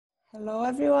Hello,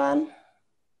 everyone.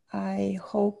 I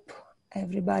hope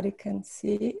everybody can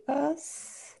see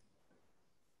us.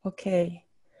 Okay.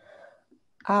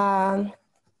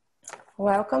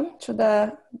 Welcome to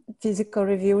the Physical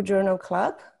Review Journal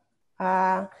Club.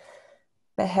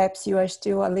 Perhaps you are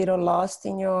still a little lost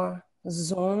in your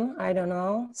Zoom, I don't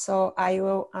know. So I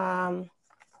will,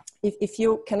 if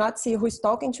you cannot see who's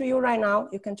talking to you right now,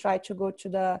 you can try to go to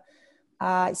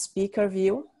the speaker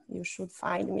view. You should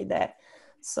find me there.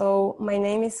 So my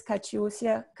name is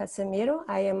Katiuscia Cassemiro.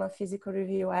 I am a physical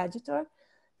review editor.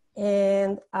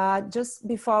 And just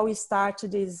before we start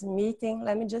this meeting,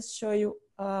 let me just show you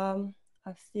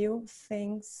a few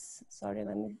things. Sorry,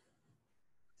 let me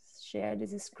share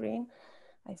this screen.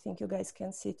 I think you guys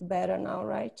can see it better now,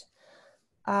 right?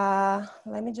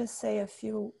 Let me just say a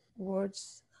few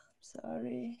words.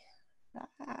 Sorry,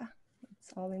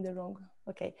 it's all in the wrong.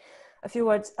 Okay, a few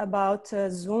words about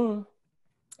Zoom,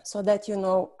 so that you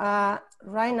know.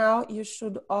 Right now, you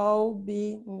should all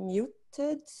be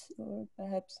muted, or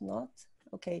perhaps not.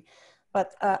 Okay,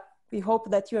 but we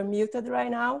hope that you're muted right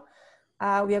now.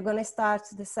 We are going to start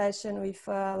the session with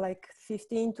like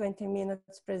 15-20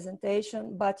 minutes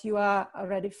presentation, but you are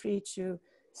already free to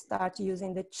start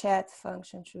using the chat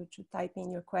function to type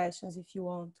in your questions if you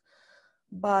want.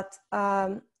 But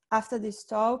after this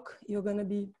talk, you're going to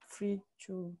be free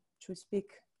to speak.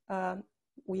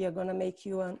 We are going to make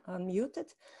you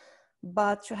unmuted,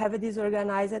 but to have this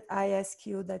organized, I ask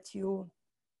you that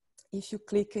if you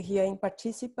click here in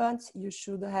participants, you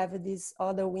should have this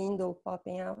other window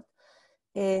popping out,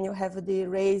 and you have the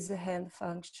raise hand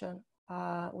function.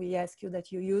 We ask you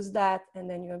that you use that, and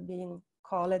then you're being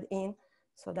called in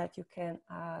so that you can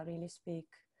really speak.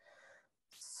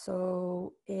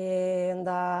 So, and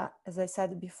as I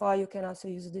said before, you can also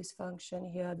use this function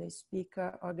here, the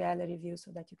speaker or gallery view,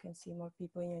 so that you can see more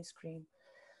people in your screen.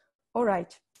 All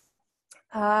right.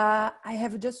 I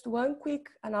have just one quick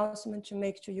announcement to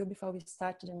make to you before we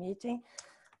start the meeting.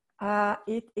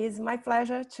 It is my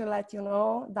pleasure to let you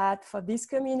know that for this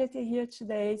community here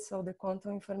today, so the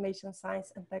Quantum Information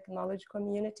Science and Technology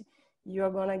community,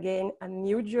 you're gonna gain a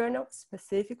new journal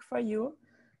specific for you.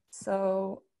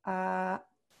 So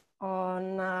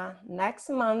on next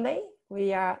Monday,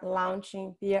 we are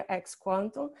launching PRX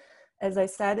Quantum. As I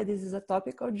said, this is a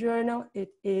topical journal.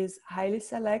 It is highly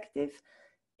selective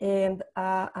and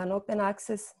an open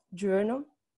access journal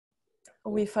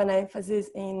with an emphasis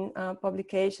in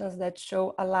publications that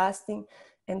show a lasting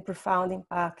and profound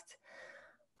impact.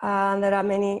 There are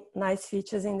many nice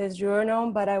features in this journal,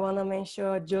 but I want to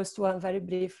mention just one very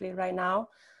briefly right now.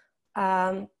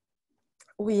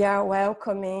 We are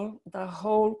welcoming the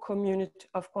whole community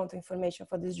of quantum information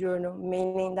for this journal,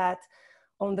 meaning that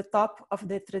on the top of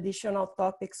the traditional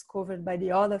topics covered by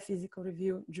the other physical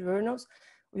review journals,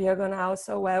 we are going to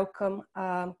also welcome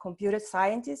computer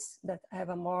scientists that have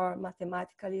a more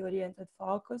mathematically oriented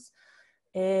focus.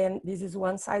 And this is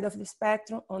one side of the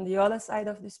spectrum. On the other side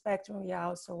of the spectrum, we are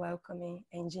also welcoming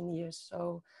engineers.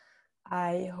 So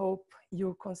I hope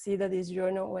you consider this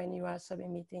journal when you are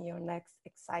submitting your next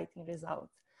exciting result.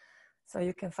 So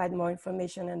you can find more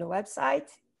information on the website,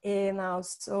 and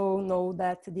also know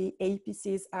that the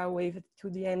APCs are waived to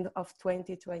the end of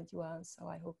 2021. So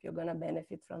I hope you're gonna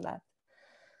benefit from that.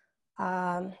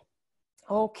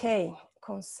 Okay,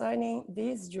 concerning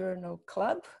this journal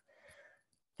club,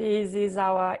 this is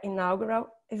our inaugural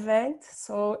event.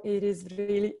 So it is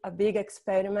really a big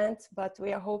experiment, but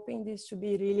we are hoping this to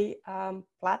be really a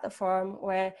platform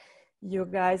where you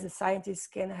guys, the scientists,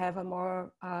 can have a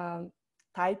more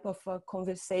type of a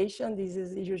conversation. This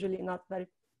is usually not very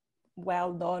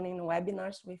well done in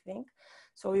webinars, we think.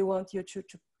 So we want you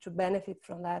to benefit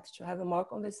from that, to have more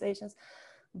conversations.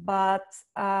 But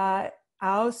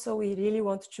also we really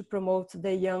want to promote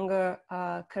the younger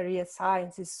career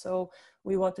sciences. So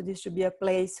we want this to be a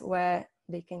place where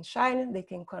they can shine, they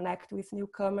can connect with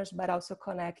newcomers, but also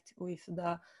connect with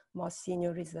the more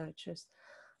senior researchers.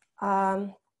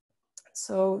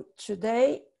 So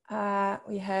today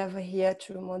we have here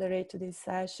to moderate this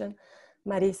session,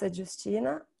 Marissa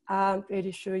Giustina. I'm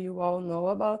pretty sure you all know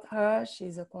about her.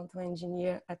 She's a quantum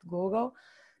engineer at Google.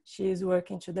 She is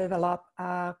working to develop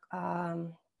a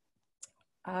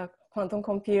quantum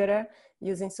computer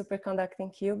using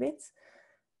superconducting qubits.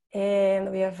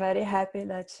 And we are very happy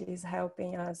that she's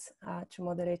helping us to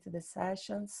moderate the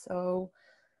session. So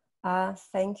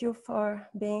thank you for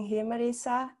being here,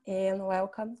 Marissa, and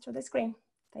welcome to the screen.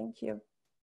 Thank you.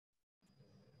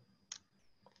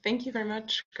 Thank you very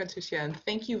much, Katiuscia, and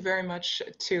thank you very much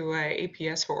to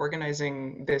APS for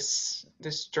organizing this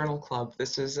journal club.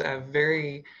 This is a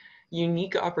very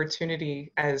unique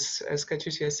opportunity, as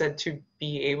Katiuscia said, to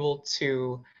be able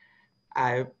to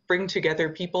bring together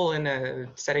people in a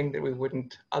setting that we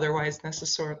wouldn't otherwise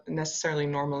necessarily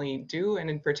normally do, and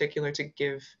in particular to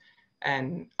give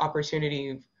an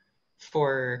opportunity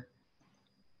for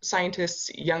scientists,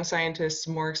 young scientists,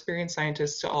 more experienced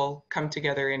scientists to all come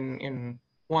together in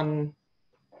one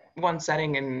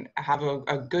setting and have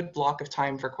a good block of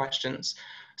time for questions.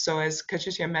 So as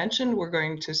Katiuscia mentioned, we're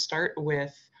going to start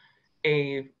with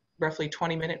a roughly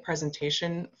 20-minute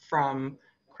presentation from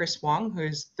Chris Wang, who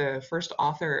is the first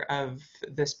author of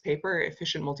this paper,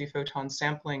 Efficient Multiphoton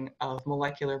Sampling of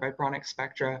Molecular Vibronic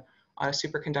Spectra on a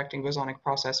Superconducting Bosonic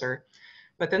Processor.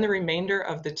 But then the remainder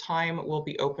of the time will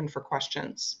be open for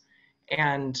questions.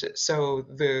 And so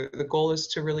the goal is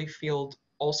to really field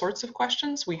all sorts of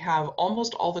questions. We have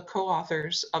almost all the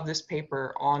co-authors of this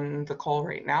paper on the call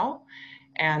right now.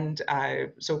 And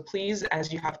so please,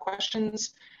 as you have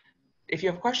questions, if you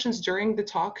have questions during the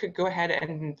talk, go ahead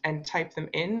and type them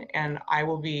in, and I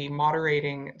will be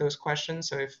moderating those questions.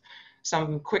 So if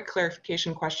some quick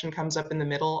clarification question comes up in the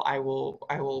middle, I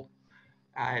will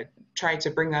try to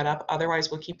bring that up.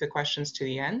 Otherwise, we'll keep the questions to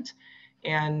the end.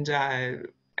 And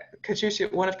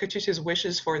Katiuscia, one of Katiussia's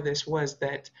wishes for this was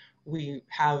that we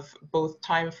have both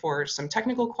time for some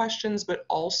technical questions, but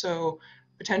also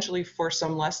potentially for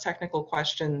some less technical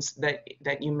questions that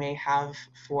you may have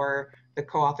for the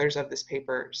co-authors of this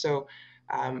paper. So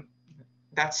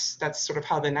that's sort of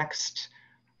how the next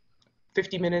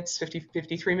 53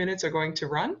 minutes are going to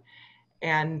run.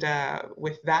 And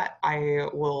with that, I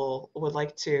would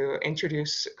like to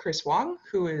introduce Chris Wang,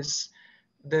 who is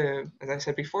as I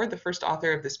said before, the first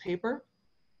author of this paper.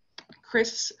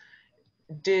 Chris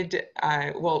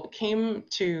came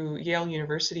to Yale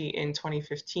University in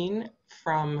 2015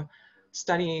 from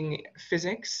studying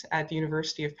physics at the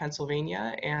University of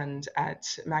Pennsylvania and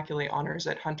at Maculae Honors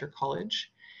at Hunter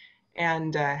College,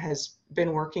 and has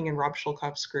been working in Rob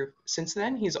Schulkopf's group since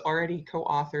then. He's already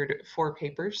co-authored 4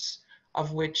 papers,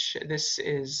 of which this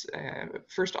is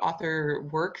first author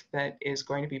work that is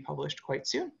going to be published quite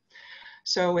soon.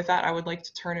 So with that, I would like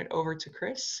to turn it over to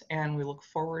Chris, and we look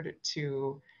forward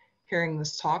to hearing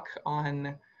this talk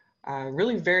on a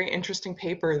really very interesting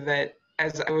paper that,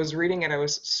 as I was reading it, I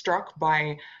was struck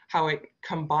by how it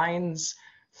combines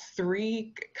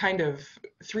three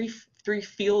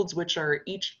fields which are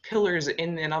each pillars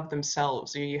in and of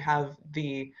themselves. You have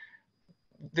the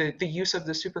use of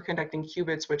the superconducting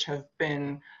qubits, which have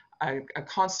been a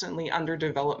constantly under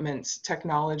development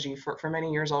technology for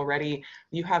many years already.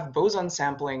 You have boson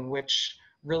sampling, which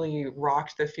really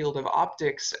rocked the field of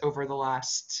optics over the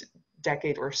last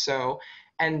decade or so,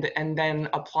 and then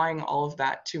applying all of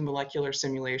that to molecular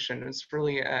simulation. It's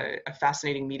really a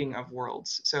fascinating meeting of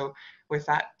worlds. So with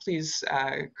that, please,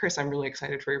 Chris, I'm really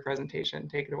excited for your presentation.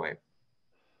 Take it away.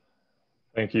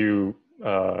 Thank you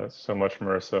so much,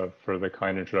 Marissa, for the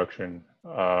kind introduction.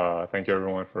 Thank you,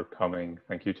 everyone, for coming.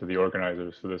 Thank you to the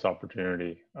organizers for this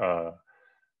opportunity.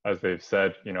 As they've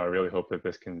said, I really hope that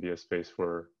this can be a space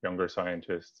where younger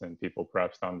scientists and people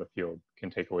perhaps not in the field can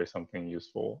take away something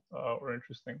useful or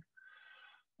interesting.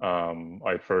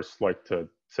 I'd first like to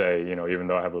say, even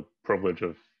though I have a privilege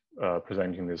of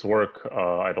presenting this work,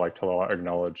 I'd like to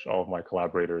acknowledge all of my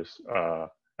collaborators, and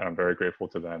I'm very grateful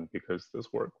to them because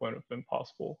this work wouldn't have been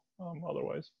possible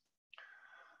otherwise.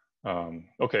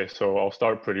 Okay, so I'll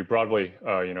start pretty broadly.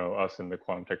 Us in the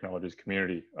quantum technologies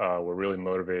community, we're really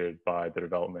motivated by the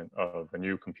development of a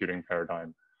new computing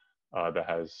paradigm that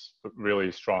has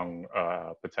really strong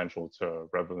potential to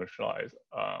revolutionize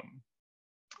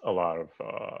a lot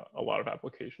of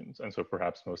applications. And so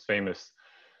perhaps most famously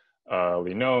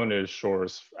known is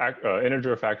Shor's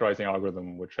integer factorizing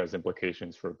algorithm, which has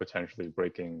implications for potentially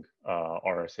breaking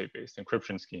RSA-based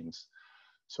encryption schemes.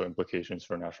 So implications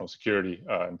for national security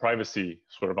and privacy.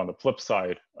 Sort of on the flip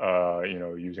side,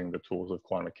 using the tools of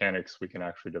quantum mechanics, we can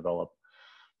actually develop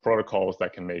protocols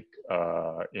that can make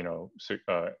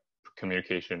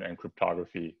communication and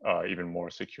cryptography even more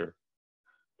secure.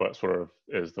 But sort of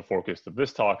is the focus of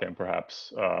this talk, and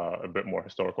perhaps a bit more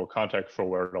historical context for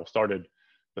where it all started.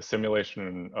 The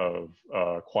simulation of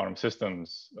quantum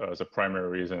systems is a primary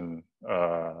reason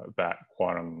that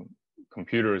quantum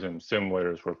computers and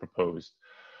simulators were proposed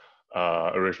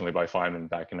originally by Feynman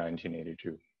back in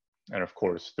 1982. And of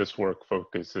course, this work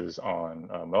focuses on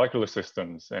molecular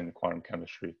systems and quantum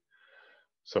chemistry.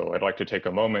 So I'd like to take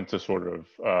a moment to sort of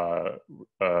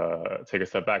take a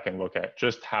step back and look at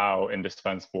just how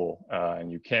indispensable, and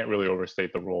you can't really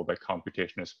overstate the role that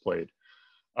computation has played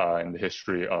in the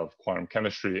history of quantum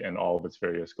chemistry and all of its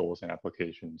various goals and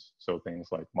applications. So things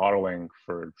like modeling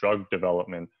for drug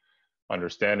development,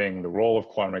 understanding the role of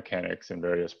quantum mechanics in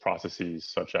various processes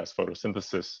such as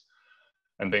photosynthesis,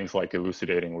 and things like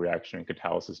elucidating reaction and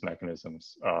catalysis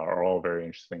mechanisms are all very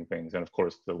interesting things. And of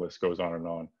course, the list goes on and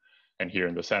on. And here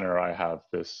in the center, I have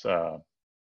this,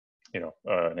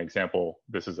 an example.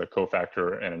 This is a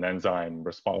cofactor and an enzyme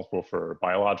responsible for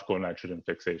biological nitrogen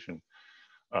fixation,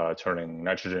 turning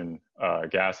nitrogen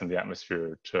gas in the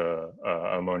atmosphere to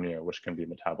ammonia, which can be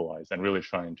metabolized, and really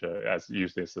trying to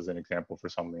use this as an example for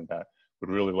something that would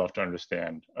really love to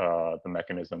understand the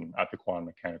mechanism at the quantum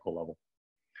mechanical level.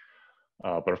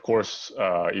 But of course,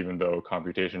 even though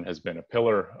computation has been a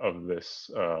pillar of this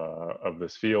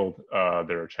field,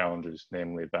 there are challenges,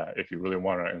 namely that if you really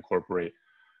want to incorporate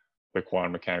the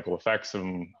quantum mechanical effects of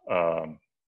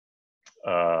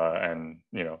and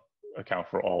account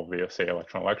for all the, say,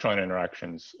 electron-electron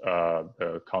interactions,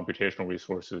 the computational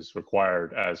resources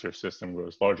required as your system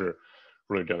grows larger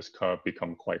really does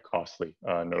become quite costly,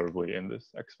 notably in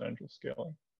this exponential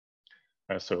scaling.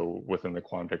 So within the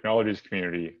quantum technologies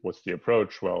community, what's the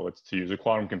approach? Well, it's to use a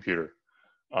quantum computer.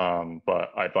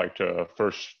 But I'd like to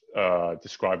first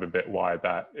describe a bit why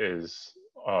that is,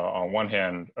 on one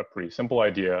hand, a pretty simple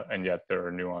idea, and yet there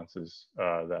are nuances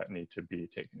that need to be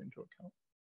taken into account.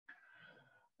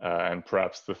 And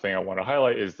perhaps the thing I want to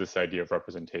highlight is this idea of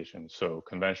representation. So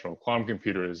conventional quantum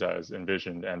computers, as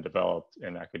envisioned and developed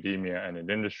in academia and in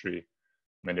industry,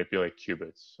 manipulate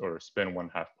qubits or spin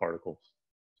 1/2 particles,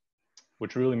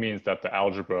 which really means that the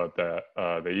algebra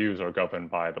that they use are governed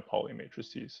by the Pauli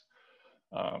matrices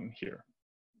here.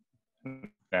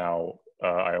 Now,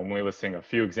 I'm only listing a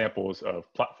few examples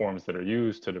of platforms that are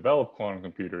used to develop quantum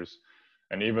computers.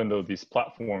 And even though these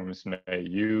platforms may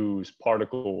use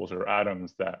particles or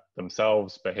atoms that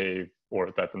themselves behave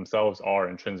or that themselves are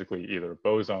intrinsically either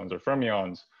bosons or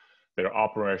fermions, they're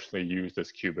operationally used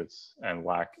as qubits and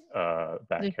lack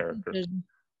that character.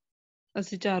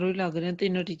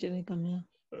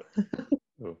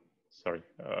 Oh, sorry.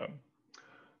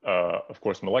 Of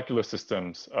course, molecular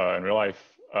systems in real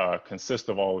life consist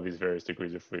of all of these various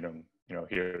degrees of freedom.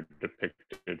 Here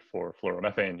depicted for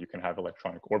fluoromethane, you can have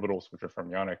electronic orbitals, which are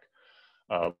fermionic.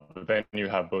 But then you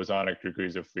have bosonic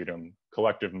degrees of freedom,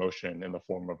 collective motion in the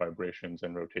form of vibrations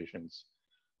and rotations.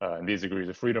 And these degrees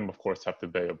of freedom, of course, have to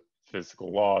obey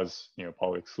physical laws,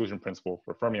 Pauli exclusion principle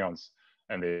for fermions,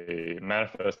 and they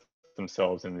manifest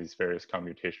themselves in these various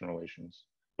commutation relations.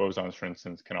 Bosons, for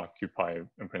instance, can occupy,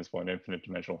 in principle, an infinite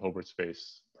dimensional Hilbert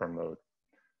space per mode.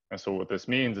 And so what this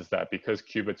means is that because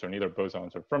qubits are neither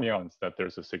bosons or fermions, that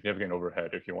there's a significant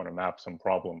overhead if you want to map some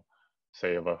problem,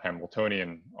 say of a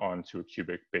Hamiltonian, onto a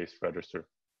qubit-based register.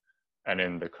 And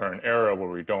in the current era where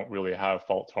we don't really have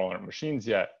fault-tolerant machines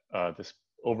yet, this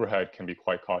overhead can be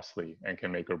quite costly and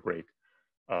can make or break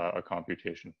a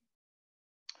computation.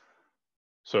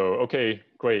 So, okay,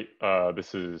 great.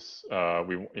 This is, I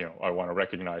want to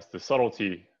recognize the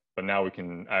subtlety, but now we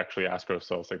can actually ask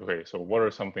ourselves, like, okay, so what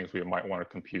are some things we might want to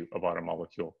compute about a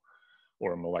molecule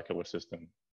or a molecular system?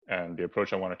 And the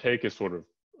approach I want to take is sort of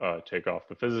take off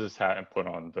the physicist hat and put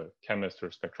on the chemist or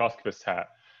spectroscopist hat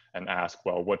and ask,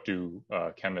 well, what do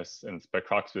chemists and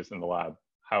spectroscopists in the lab,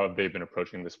 how have they been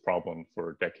approaching this problem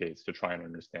for decades to try and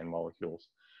understand molecules?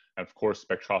 And of course,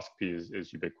 spectroscopy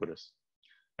is ubiquitous.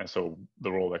 And so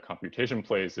the role that computation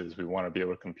plays is we want to be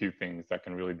able to compute things that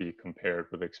can really be compared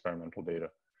with experimental data.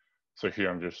 So here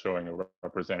I'm just showing a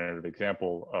representative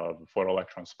example of a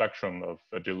photoelectron spectrum of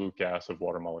a dilute gas of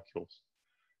water molecules.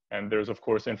 And there's, of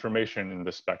course, information in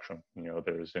the spectrum.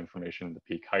 There's information in the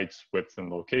peak heights, widths, and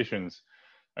locations.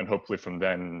 And hopefully from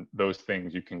then, those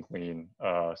things you can glean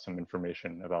some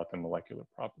information about the molecular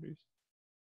properties.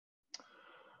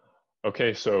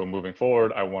 Okay, so moving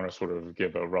forward, I want to sort of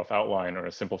give a rough outline or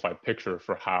a simplified picture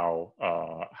for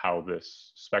how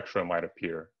this spectrum might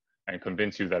appear and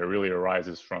convince you that it really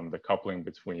arises from the coupling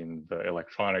between the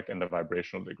electronic and the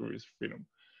vibrational degrees of freedom,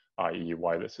 i.e.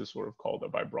 why this is sort of called a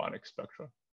vibronic spectra.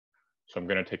 So I'm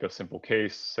going to take a simple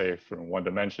case, say from 1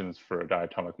 dimensions for a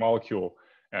diatomic molecule,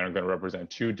 and I'm going to represent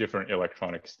 2 different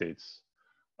electronic states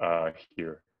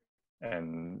here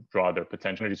and draw their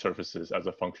potentiality surfaces as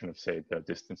a function of, say, the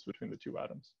distance between the 2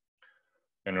 atoms.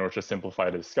 In order to simplify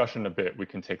the discussion a bit, we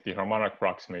can take the harmonic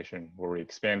approximation where we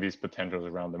expand these potentials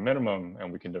around the minimum,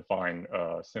 and we can define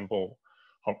a simple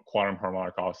quantum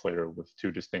harmonic oscillator with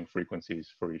 2 distinct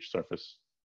frequencies for each surface.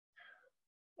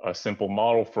 A simple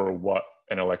model for what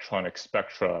an electronic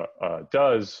spectra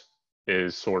does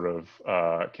is sort of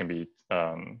can be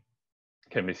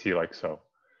seen like so.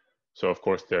 So of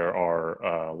course there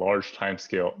are large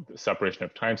separation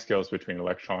of timescales between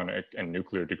electronic and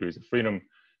nuclear degrees of freedom.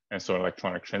 And so an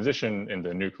electronic transition in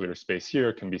the nuclear space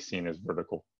here can be seen as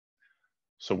vertical.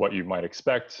 So what you might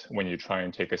expect when you try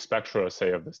and take a spectra, say,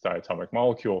 of this diatomic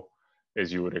molecule,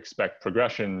 is you would expect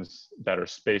progressions that are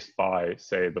spaced by,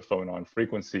 say, the phonon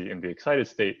frequency in the excited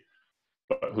state,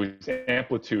 but whose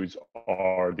amplitudes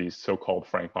are these so-called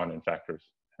Frank-Condon factors.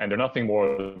 And they're nothing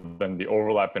more than the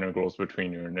overlap integrals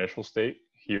between your initial state,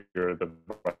 here the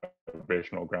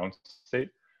vibrational ground state,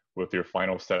 with your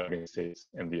final setting states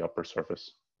in the upper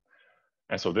surface.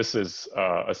 And so this is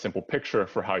a simple picture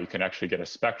for how you can actually get a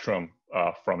spectrum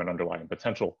from an underlying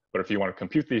potential. But if you want to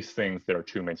compute these things, there are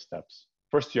two main steps.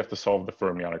 First, you have to solve the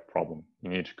fermionic problem. You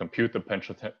need to compute the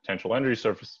potential energy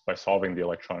surface by solving the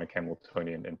electronic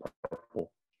Hamiltonian in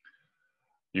purple.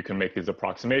 You can make these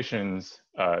approximations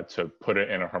to put it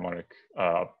in a harmonic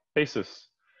basis.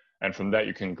 And from that,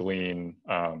 you can glean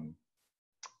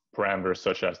parameters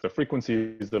such as the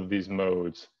frequencies of these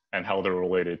modes and how they're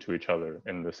related to each other,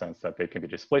 in the sense that they can be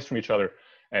displaced from each other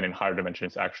and in higher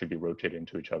dimensions actually be rotated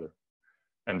into each other.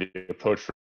 And the approach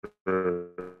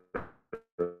for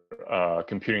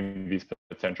computing these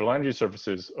potential energy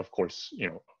surfaces, of course,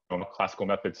 classical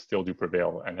methods still do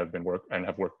prevail and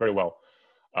have worked very well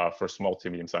for small to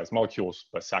medium-sized molecules,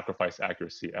 but sacrifice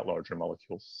accuracy at larger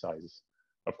molecule sizes.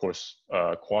 Of course,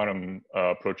 quantum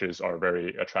approaches are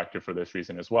very attractive for this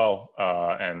reason as well,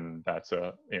 and that's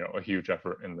a huge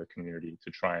effort in the community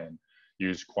to try and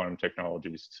use quantum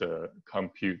technologies to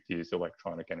compute these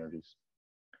electronic energies.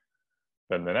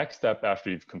 Then the next step after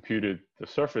you've computed the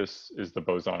surface is the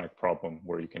bosonic problem,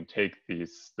 where you can take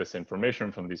this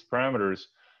information from these parameters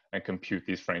and compute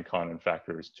these Frank-Condon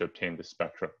factors to obtain the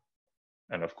spectra.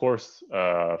 And of course,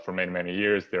 for many, many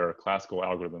years, there are classical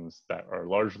algorithms that are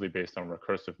largely based on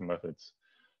recursive methods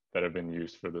that have been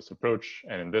used for this approach.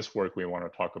 And in this work, we want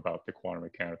to talk about the quantum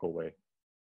mechanical way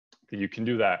that you can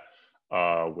do that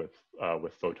with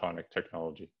photonic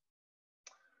technology.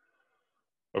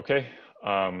 Okay,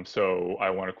 so I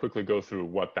want to quickly go through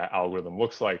what that algorithm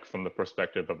looks like from the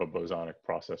perspective of a bosonic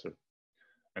processor.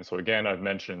 And so again, I've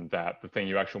mentioned that the thing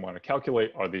you actually want to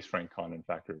calculate are these Frank-Condon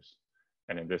factors.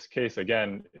 And in this case,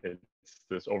 again, it's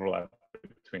this overlap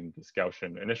between this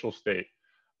Gaussian initial state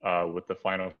with the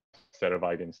final set of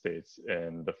eigenstates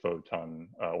in the photon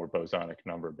or bosonic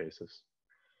number basis.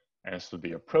 And so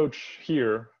the approach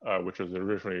here, which was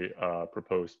originally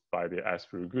proposed by the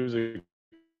Asper-Guza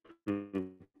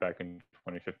group back in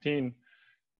 2015,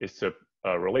 is to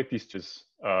relate these two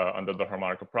under the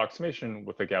harmonic approximation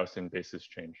with the Gaussian basis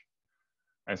change.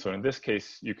 And so in this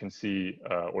case, you can see,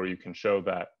 or you can show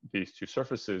that these two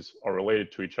surfaces are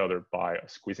related to each other by a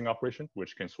squeezing operation,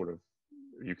 which can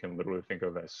you can literally think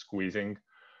of as squeezing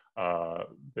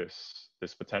this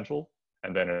potential,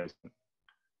 and then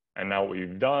and now what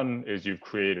you've done is you've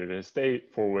created a state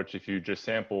for which if you just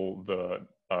sample the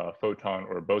photon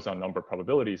or boson number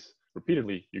probabilities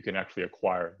repeatedly, you can actually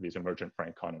acquire these emergent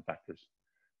Frank-Condon factors.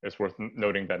 It's worth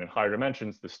noting that in higher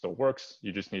dimensions, this still works.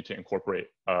 You just need to incorporate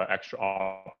extra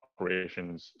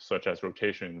operations such as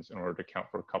rotations in order to account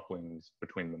for couplings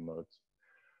between the modes.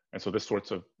 And so this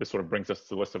sort of brings us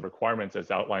to the list of requirements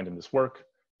as outlined in this work.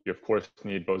 You of course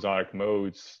need bosonic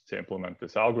modes to implement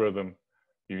this algorithm.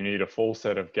 You need a full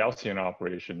set of Gaussian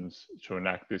operations to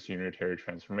enact this unitary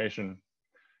transformation.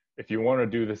 If you want to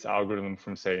do this algorithm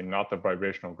from, say, not the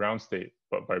vibrational ground state,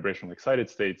 but vibrational excited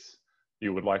states,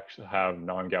 you would like to have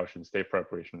non-Gaussian state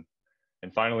preparation.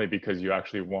 And finally, because you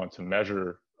actually want to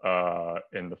measure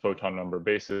in the photon number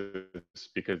basis,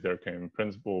 because there can in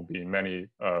principle be many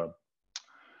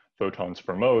photons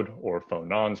per mode or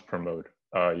phonons per mode,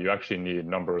 you actually need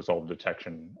number resolved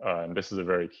detection. And this is a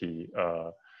very key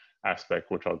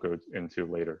aspect, which I'll go into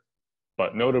later.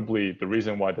 But notably, the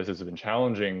reason why this has been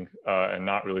challenging and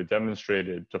not really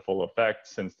demonstrated to full effect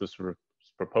since this was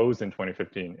proposed in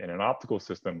 2015 in an optical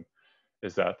system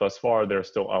is that thus far there are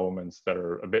still elements that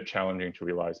are a bit challenging to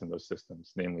realize in those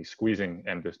systems, namely squeezing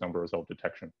and this number resolved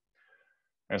detection.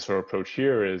 And so our approach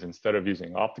here is, instead of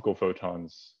using optical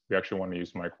photons, we actually want to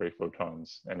use microwave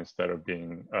photons. And instead of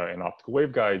being in optical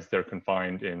waveguides, they're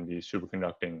confined in the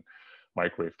superconducting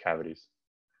microwave cavities.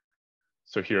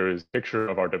 So here is a picture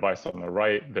of our device on the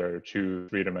right. There are two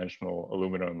three-dimensional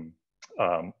aluminum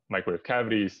microwave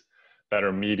cavities that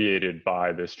are mediated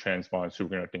by this transbond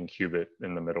superconducting qubit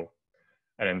in the middle.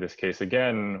 And in this case,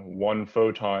 again, one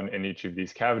photon in each of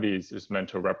these cavities is meant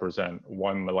to represent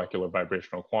one molecular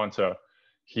vibrational quanta,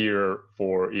 here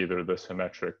for either the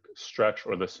symmetric stretch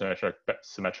or the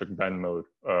symmetric bend mode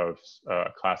of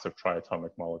a class of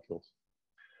triatomic molecules.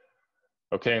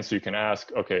 Okay, and so you can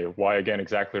ask, okay, why again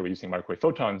exactly are we using microwave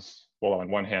photons? Well,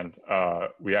 on one hand,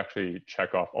 we actually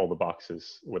check off all the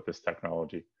boxes with this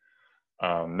technology.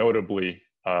 Notably,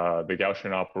 The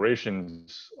Gaussian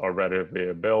operations are readily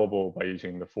available by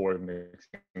using the forward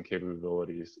mixing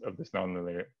capabilities of this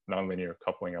nonlinear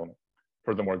coupling element.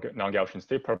 Furthermore, non-Gaussian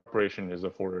state preparation is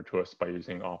afforded to us by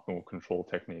using optimal control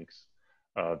techniques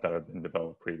that have been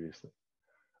developed previously.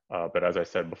 But as I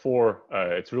said before,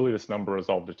 it's really this number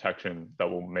resolved detection that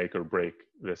will make or break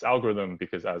this algorithm,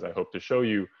 because as I hope to show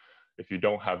you, if you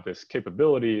don't have this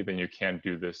capability, then you can't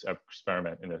do this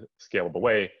experiment in a scalable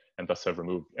way, and thus have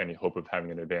removed any hope of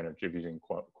having an advantage of using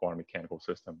quantum mechanical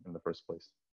system in the first place.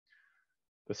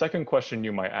 The second question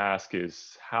you might ask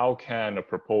is, how can a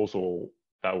proposal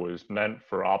that was meant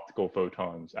for optical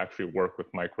photons actually work with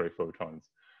microwave photons?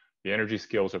 The energy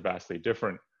scales are vastly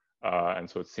different, and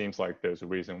so it seems like there's a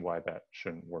reason why that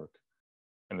shouldn't work.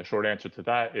 And the short answer to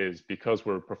that is because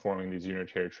we're performing these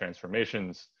unitary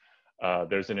transformations,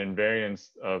 there's an invariance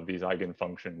of these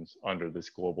eigenfunctions under this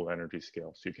global energy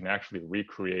scale. So you can actually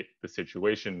recreate the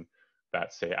situation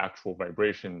that, say, actual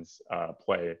vibrations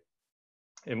play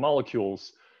in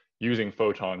molecules using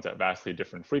photons at vastly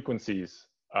different frequencies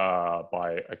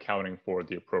by accounting for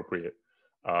the appropriate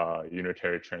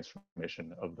unitary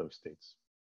transformation of those states.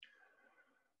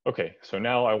 Okay, so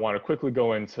now I want to quickly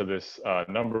go into this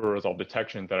number resolved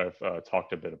detection that I've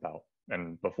talked a bit about.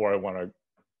 And before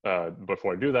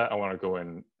I do that, I want to go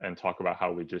in and talk about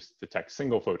how we just detect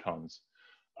single photons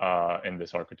in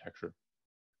this architecture.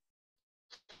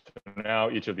 So now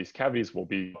each of these cavities will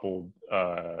be coupled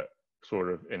sort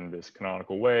of in this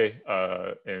canonical way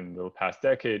in the past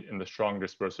decade in the strong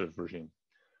dispersive regime.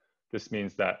 This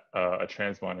means that a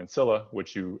transmon ancilla,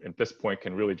 which you at this point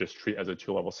can really just treat as a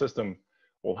two-level system,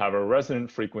 will have a resonant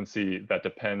frequency that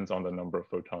depends on the number of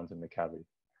photons in the cavity.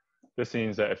 This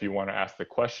means that if you want to ask the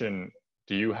question,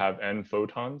 do you have n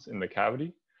photons in the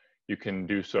cavity? You can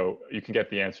do so, you can get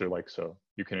the answer like so.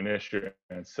 You can initiate your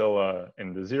ancilla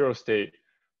in the 0 state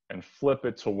and flip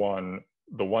it to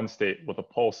the 1 state with a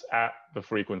pulse at the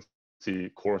frequency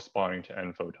corresponding to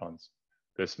n photons.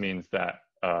 This means that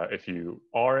if you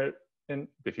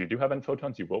do have n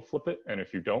photons, you will flip it, and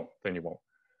if you don't, then you won't.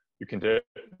 You can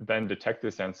then detect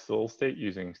this ancilla state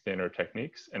using standard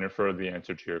techniques and infer the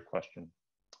answer to your question.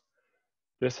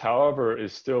 This, however,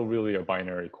 is still really a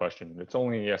binary question. It's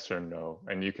only yes or no.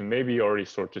 And you can maybe already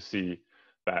sort to see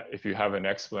that if you have an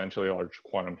exponentially large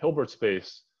quantum Hilbert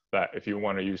space, that if you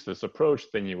want to use this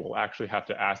approach, then you will actually have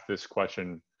to ask this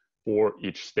question for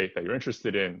each state that you're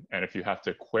interested in. And if you have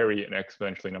to query an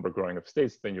exponentially number growing of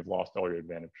states, then you've lost all your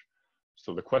advantage.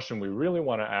 So the question we really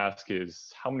want to ask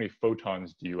is, how many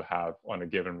photons do you have on a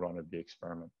given run of the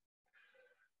experiment?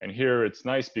 And here it's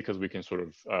nice because we can sort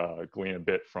of glean a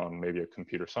bit from maybe a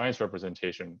computer science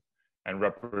representation and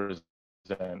represent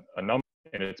a number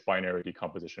in its binary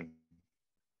decomposition.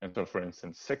 And so for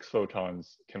instance, 6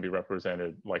 photons can be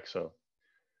represented like so.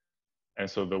 And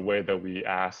so the way that we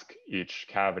ask each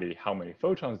cavity, how many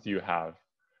photons do you have?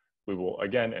 We will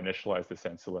again initialize this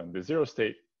ancilla in the 0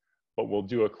 state, but we'll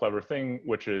do a clever thing,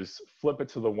 which is flip it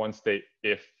to the 1 state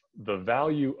if the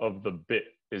value of the bit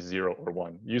is 0 or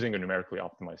 1 using a numerically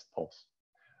optimized pulse.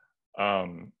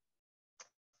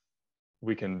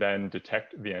 We can then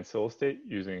detect the ancilla state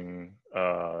using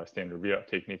standard readout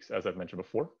techniques, as I've mentioned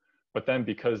before. But then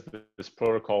because this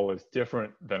protocol is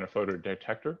different than a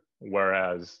photodetector,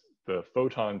 whereas the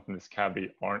photons in this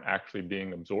cavity aren't actually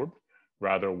being absorbed,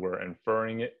 rather we're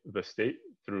inferring the state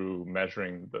through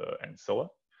measuring the ancilla.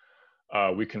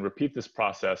 We can repeat this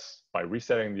process by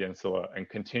resetting the ancilla and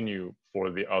continue for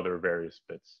the other various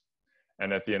bits.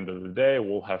 And at the end of the day,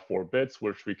 we'll have 4 bits,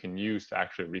 which we can use to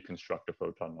actually reconstruct a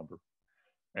photon number.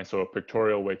 And so a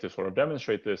pictorial way to sort of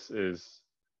demonstrate this is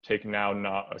take now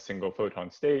not a single photon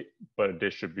state, but a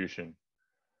distribution.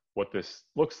 What this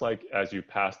looks like as you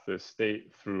pass this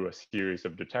state through a series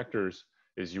of detectors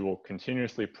is you will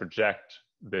continuously project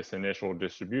this initial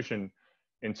distribution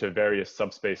into various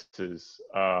subspaces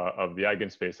of the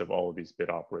eigenspace of all of these bit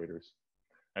operators.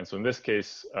 And so in this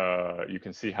case, you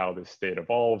can see how this state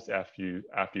evolves after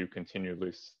you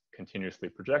continuously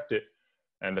project it.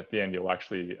 And at the end, you'll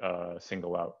actually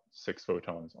single out 6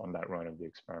 photons on that run of the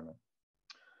experiment.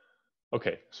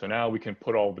 Okay, so now we can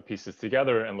put all the pieces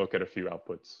together and look at a few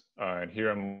outputs. And here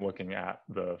I'm looking at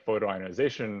the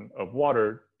photoionization of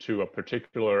water to a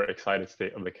particular excited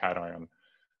state of the cation,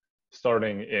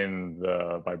 starting in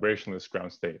the vibrationless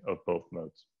ground state of both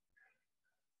modes.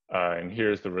 And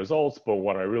here's the results, but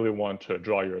what I really want to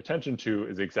draw your attention to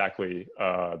is exactly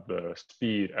the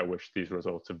speed at which these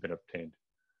results have been obtained.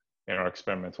 In our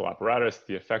experimental apparatus,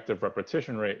 the effective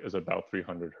repetition rate is about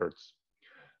 300 Hertz.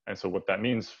 And so what that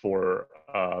means for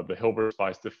the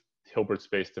Hilbert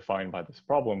space defined by this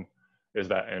problem is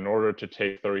that in order to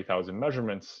take 30,000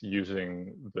 measurements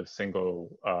using the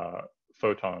single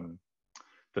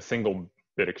the single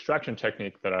bit extraction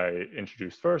technique that I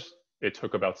introduced first, it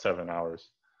took about 7 hours.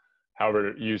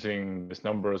 However, using this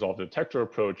number resolved detector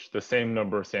approach, the same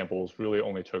number of samples really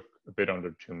only took a bit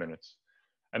under 2 minutes.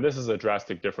 And this is a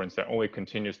drastic difference that only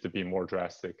continues to be more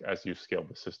drastic as you scale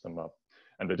the system up.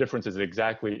 And the difference is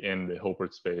exactly in the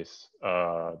Hilbert space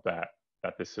that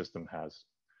this system has.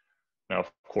 Now,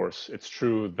 of course, it's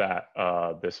true that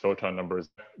this photon numbers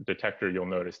detector, you'll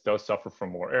notice, does suffer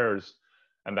from more errors.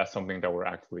 And that's something that we're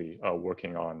actively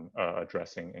working on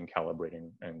addressing and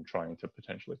calibrating and trying to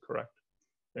potentially correct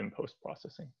in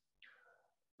post-processing.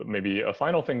 But maybe a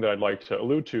final thing that I'd like to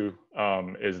allude to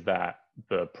is that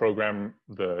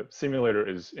the simulator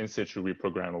is in situ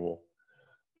reprogrammable.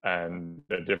 And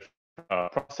the different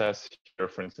process here,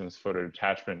 for instance, photo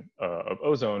detachment of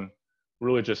ozone,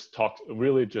 really just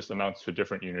amounts to a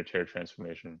different unitary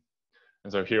transformation.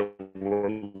 And so here we're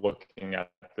looking at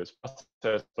this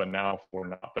process, but now for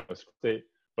not a state,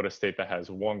 but a state that has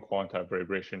 1 quantile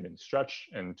vibration in stretch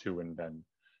and 2 in bend.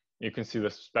 You can see the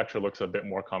spectra looks a bit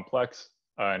more complex,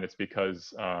 and it's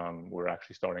because we're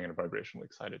actually starting in a vibrationally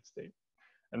excited state.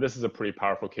 And this is a pretty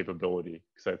powerful capability,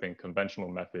 because I think conventional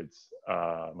methods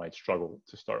might struggle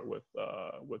to start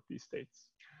with these states.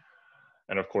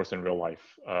 And of course, in real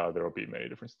life, there will be many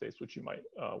different states which you might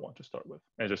want to start with.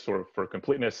 And just sort of for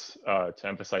completeness, to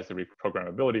emphasize the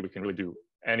reprogrammability, we can really do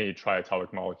any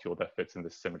triatomic molecule that fits in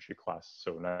this symmetry class.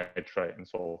 So nitrite and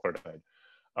sulfide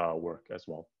work as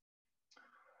well.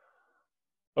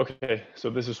 Okay, so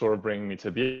this is sort of bringing me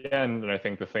to the end. And I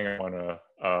think the thing I want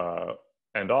to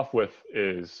end off with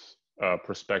is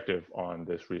perspective on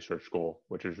this research goal,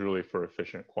 which is really for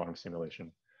efficient quantum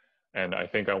simulation. And I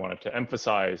think I wanted to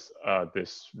emphasize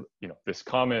this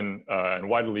common and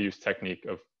widely used technique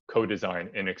of co-design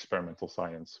in experimental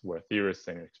science, where theorists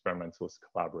and experimentalists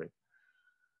collaborate.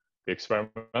 The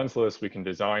experimentalists, we can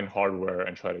design hardware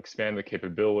and try to expand the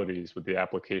capabilities with the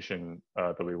application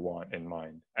that we want in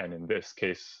mind. And in this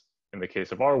case, in the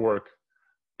case of our work,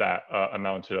 that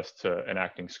amounted us to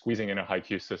enacting squeezing in a high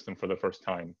Q system for the first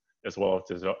time, as well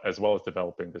as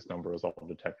developing this number resolved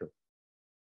detector.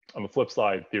 On the flip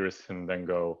side, theorists can then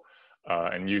go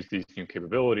and use these new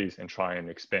capabilities and try and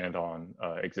expand on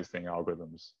existing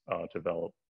algorithms to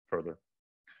develop further.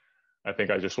 I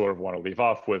think I just sort of want to leave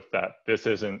off with that this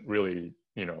isn't really,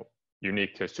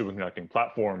 unique to superconducting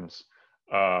platforms.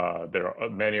 There are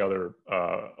many other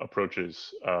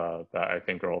approaches that I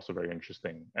think are also very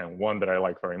interesting. And one that I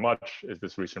like very much is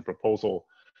this recent proposal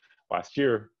last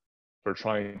year for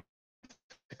trying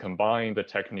to combine the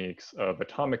techniques of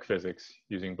atomic physics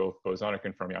using both bosonic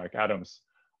and fermionic atoms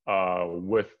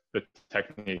with the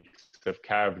techniques of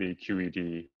cavity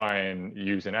QED, and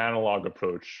use an analog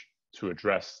approach to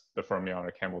address the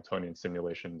fermionic Hamiltonian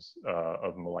simulations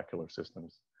of molecular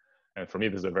systems. And for me,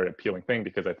 this is a very appealing thing,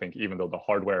 because I think even though the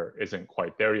hardware isn't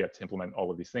quite there yet to implement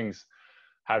all of these things,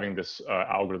 having this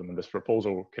algorithm and this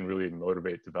proposal can really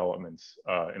motivate developments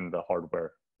in the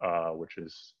hardware, which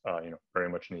is very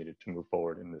much needed to move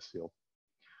forward in this field.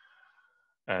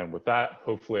 And with that,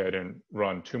 hopefully I didn't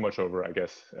run too much over. I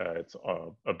guess it's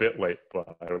a bit late,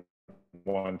 but I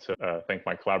want to thank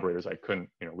my collaborators. I couldn't,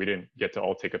 we didn't get to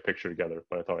all take a picture together,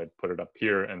 but I thought I'd put it up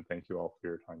here, and thank you all for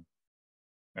your time.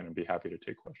 And I'd be happy to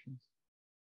take questions.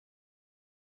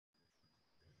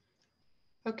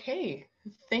 Okay,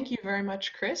 thank you very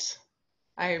much, Chris.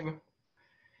 I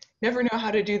never know how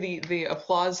to do the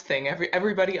applause thing.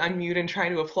 Everybody unmute and try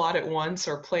to applaud at once,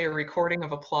 or play a recording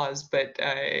of applause. But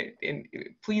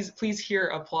please hear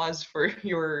applause for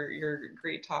your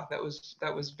great talk. That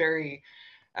was very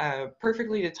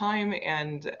perfectly to time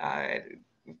and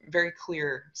very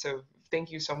clear. So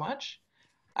thank you so much.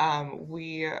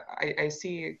 I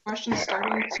see questions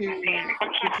starting to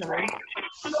come in.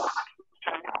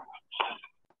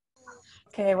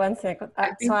 Okay, one second.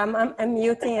 So I'm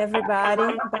muting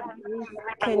everybody, but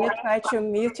can you try to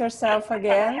mute yourself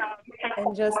again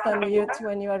and just unmute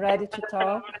when you are ready to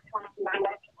talk?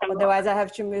 Otherwise, I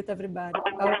have to mute everybody.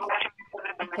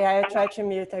 Okay, I'll try to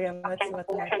mute again. Let's see what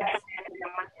happens.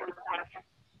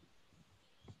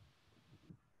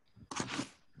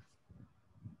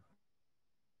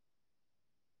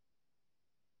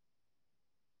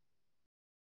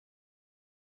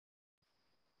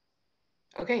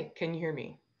 Okay, can you hear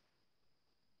me?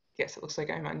 Yes, it looks like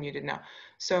I'm unmuted now.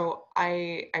 So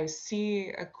I see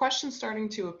a question starting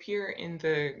to appear in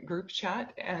the group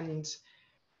chat, and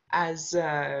as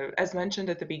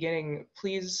mentioned at the beginning,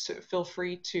 please feel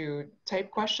free to type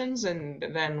questions, and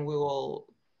then we will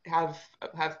have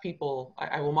people.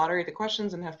 I will moderate the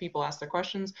questions and have people ask their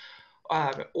questions.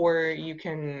 or you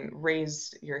can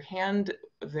raise your hand.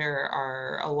 There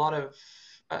are a lot of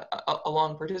a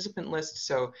long participant list,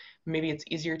 so maybe it's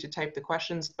easier to type the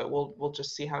questions, but we'll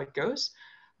just see how it goes.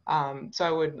 So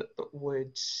I would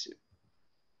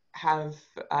have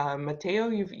Matteo,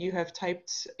 you have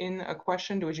typed in a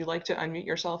question. Would you like to unmute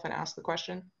yourself and ask the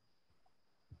question?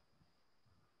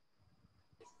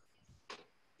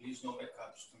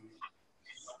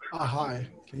 Hi,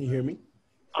 can you hear me?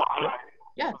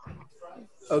 Yeah.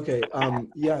 Okay,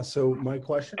 yeah, so my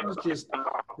question is just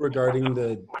regarding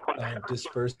the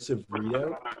dispersive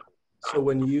readout. So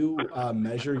when you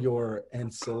measure your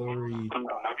ancillary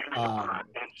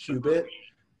qubit,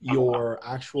 your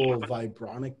actual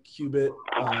vibronic qubit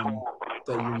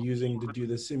that you're using to do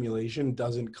the simulation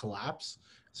doesn't collapse.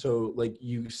 So like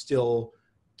you still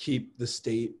keep the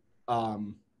state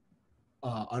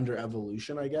under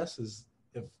evolution, I guess, is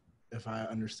if I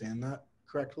understand that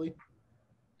correctly.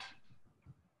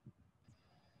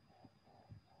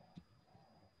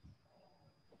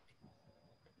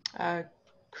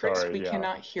 Chris, Sorry, we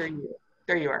cannot hear you.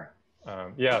 There you are.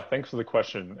 Yeah, thanks for the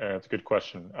question. It's a good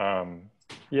question.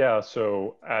 Yeah,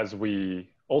 so as we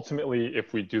ultimately,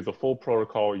 if we do the full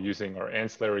protocol using our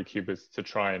ancillary qubits to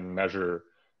try and measure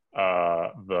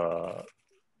the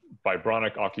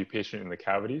vibronic occupation in the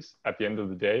cavities, at the end of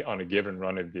the day, on a given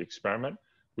run of the experiment,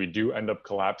 we do end up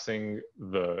collapsing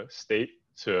the state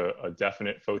to a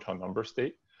definite photon number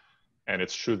state. And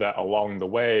it's true that along the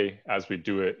way, as we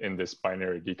do it in this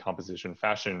binary decomposition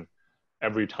fashion,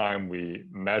 every time we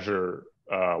measure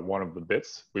one of the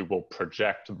bits, we will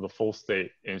project the full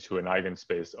state into an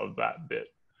eigenspace of that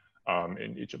bit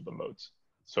in each of the modes.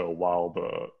 So while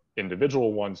the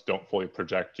individual ones don't fully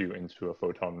project you into a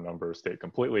photon number state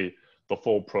completely, the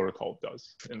full protocol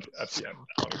does at the end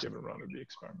on a given run of the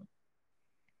experiment.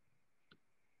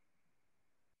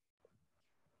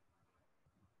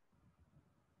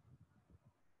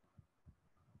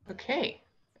 Okay,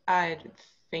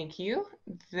 thank you.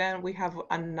 Then we have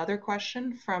another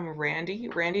question from Randy.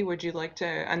 Randy, would you like to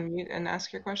unmute and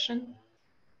ask your question?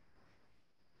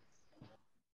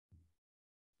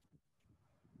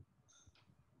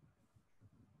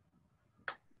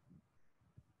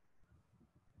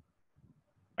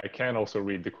 I can also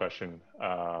read the question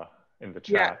in the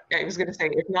chat. Yeah, I was going to say,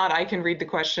 if not, I can read the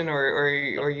question, or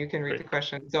you can read the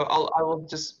question. So I will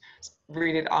just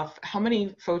read it off. How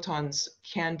many photons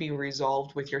can be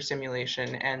resolved with your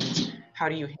simulation, and how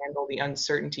do you handle the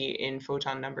uncertainty in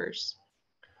photon numbers?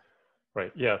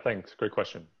 Right. Yeah, thanks. Great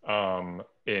question.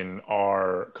 In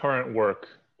our current work,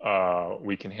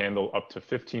 we can handle up to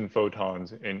 15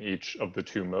 photons in each of the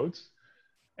two modes.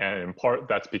 And in part,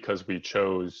 that's because we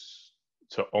chose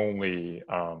to only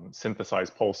synthesize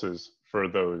pulses for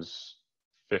those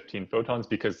 15 photons,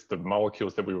 because the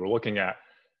molecules that we were looking at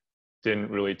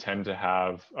didn't really tend to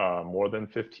have more than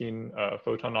 15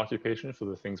 photon occupation for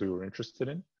the things we were interested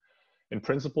in. In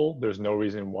principle, there's no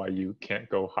reason why you can't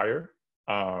go higher.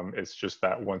 It's just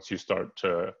that once you start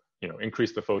to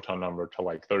increase the photon number to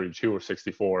like 32 or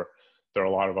 64, there are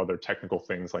a lot of other technical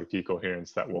things like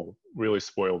decoherence that will really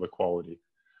spoil the quality.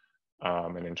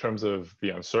 And in terms of the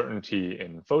uncertainty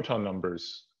in photon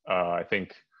numbers, I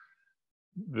think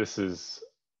this is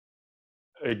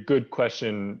a good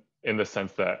question in the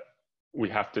sense that we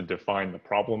have to define the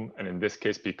problem. And in this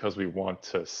case, because we want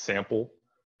to sample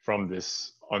from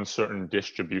this uncertain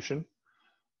distribution,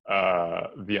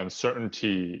 the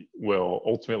uncertainty will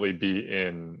ultimately be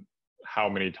in how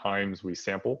many times we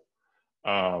sample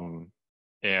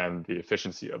and the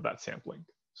efficiency of that sampling.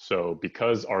 So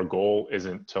because our goal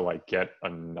isn't to like get a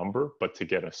number, but to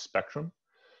get a spectrum,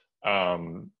 our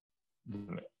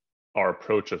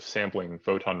approach of sampling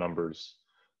photon numbers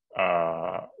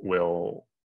will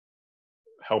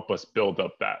help us build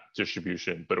up that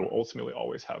distribution, but it will ultimately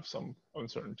always have some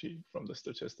uncertainty from the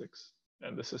statistics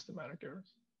and the systematic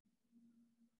errors.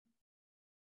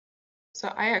 So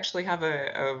I actually have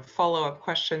a follow-up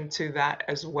question to that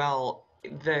as well.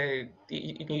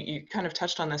 You kind of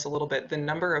touched on this a little bit. The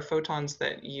number of photons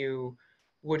that you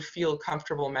would feel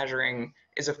comfortable measuring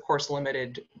is of course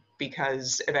limited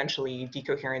because eventually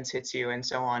decoherence hits you and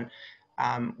so on.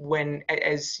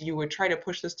 As you would try to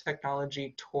push this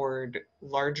technology toward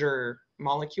larger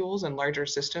molecules and larger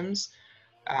systems,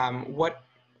 what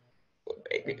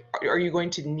are you going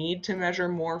to need to measure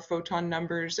more photon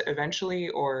numbers eventually,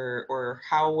 or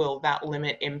how will that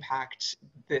limit impact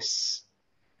this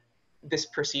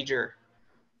procedure?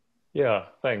 Yeah,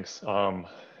 thanks.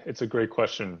 It's a great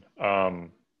question.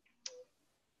 And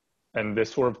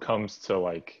this sort of comes to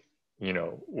like,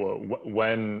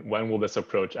 when will this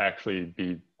approach actually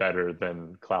be better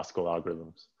than classical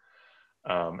algorithms?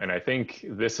 And I think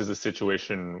this is a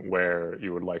situation where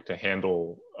you would like to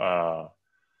handle,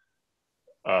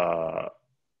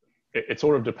 it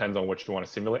sort of depends on what you want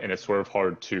to simulate, and it's sort of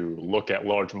hard to look at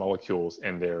large molecules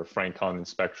and their Frank-Condon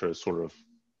spectra sort of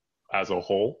as a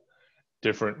whole.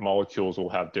 Different molecules will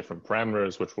have different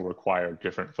parameters, which will require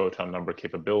different photon number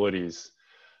capabilities.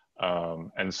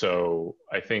 And so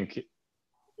I think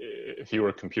if you were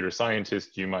a computer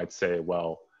scientist, you might say,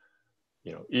 well,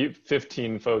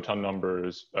 15 photon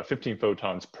numbers, 15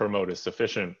 photons per mode is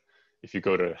sufficient if you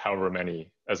go to however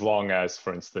many, as long as,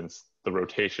 for instance, the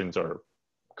rotations are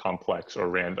complex or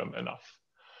random enough.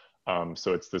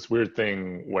 So it's this weird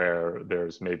thing where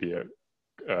there's maybe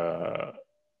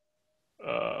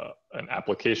an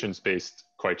applications-based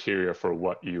criteria for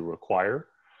what you require,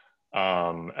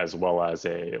 as well as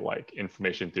a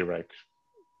information theoretic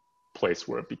place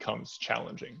where it becomes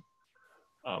challenging.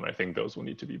 I think those will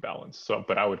need to be balanced. So,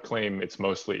 but I would claim it's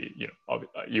mostly,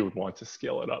 you would want to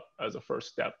scale it up as a first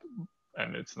step,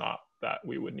 and it's not that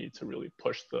we would need to really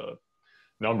push the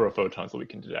number of photons that we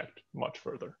can detect much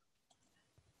further.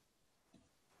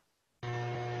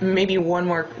 Maybe one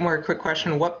more quick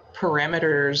question. What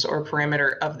parameters or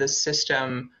parameter of the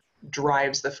system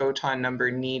drives the photon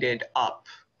number needed up?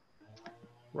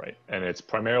 Right, and it's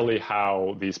primarily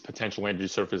how these potential energy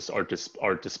surfaces are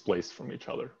displaced from each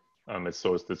other. It's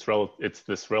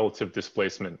this relative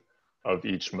displacement of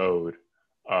each mode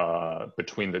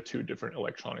between the two different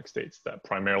electronic states that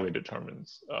primarily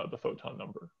determines the photon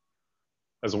number,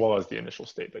 as well as the initial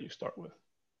state that you start with.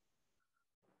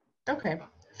 Okay,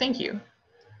 thank you.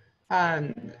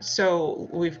 So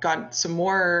we've got some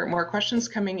more questions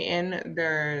coming in.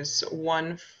 There's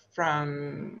one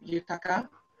from Yutaka.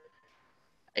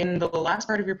 In the last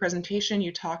part of your presentation,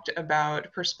 you talked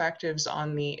about perspectives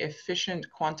on the efficient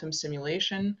quantum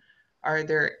simulation. Are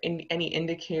there any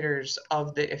indicators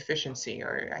of the efficiency,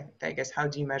 or I guess, how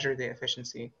do you measure the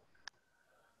efficiency?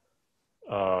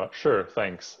 Sure,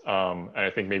 thanks. And I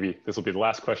think maybe this will be the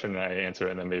last question I answer,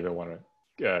 and then maybe I want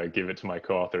to give it to my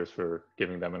co-authors for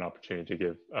giving them an opportunity to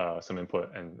give some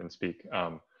input and speak.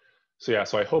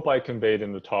 So I hope I conveyed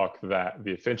in the talk that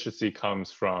the efficiency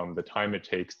comes from the time it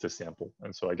takes to sample.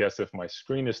 And so I guess if my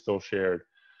screen is still shared,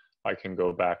 I can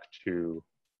go back to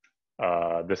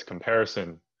this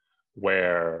comparison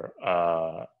where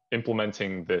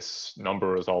implementing this number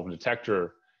resolved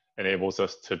detector enables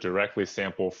us to directly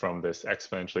sample from this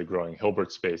exponentially growing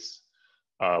Hilbert space,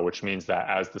 which means that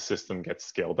as the system gets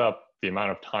scaled up, the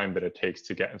amount of time that it takes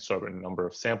to get a certain number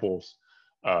of samples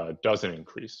doesn't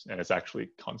increase, and it's actually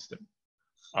constant,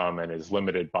 and is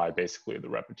limited by basically the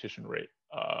repetition rate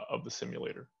of the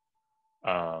simulator.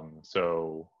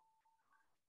 So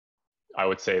I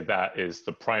would say that is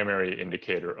the primary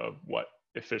indicator of what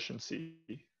efficiency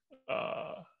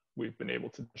we've been able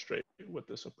to demonstrate with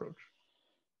this approach.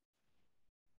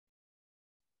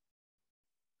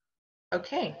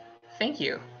 Okay, thank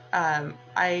you.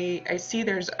 I see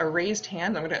there's a raised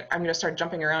hand. I'm gonna start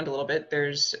jumping around a little bit.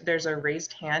 There's a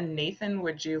raised hand. Nathan,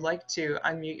 would you like to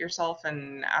unmute yourself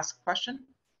and ask a question?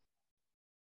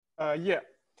 Yeah.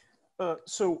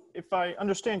 So if I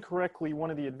understand correctly, one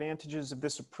of the advantages of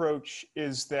this approach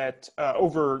is that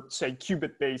over, say,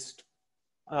 qubit-based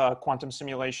quantum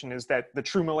simulation is that the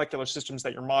true molecular systems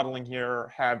that you're modeling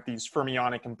here have these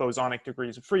fermionic and bosonic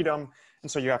degrees of freedom.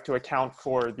 And so you have to account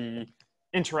for the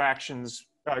interactions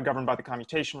governed by the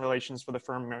commutation relations for the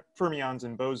fermions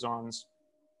and bosons.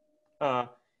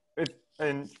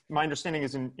 And my understanding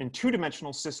is in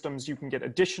two-dimensional systems, you can get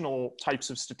additional types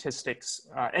of statistics,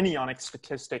 anyonic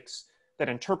statistics that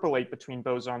interpolate between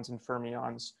bosons and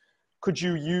fermions. Could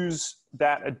you use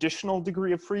that additional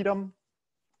degree of freedom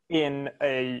in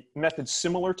a method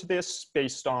similar to this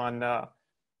based on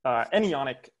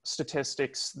anyonic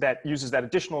statistics that uses that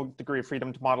additional degree of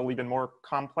freedom to model even more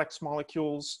complex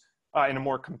molecules in a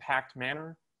more compact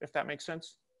manner, if that makes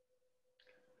sense?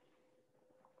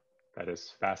 That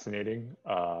is fascinating.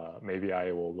 Maybe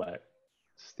I will let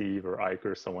Steve or Ike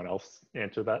or someone else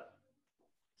answer that.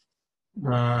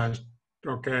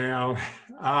 Okay,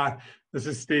 this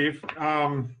is Steve.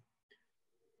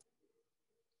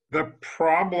 The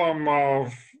problem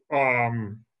of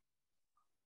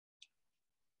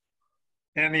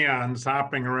anyons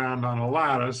hopping around on a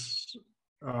lattice,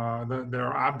 there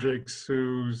are objects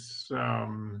whose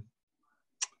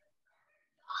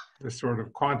the sort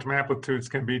of quantum amplitudes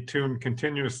can be tuned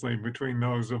continuously between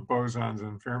those of bosons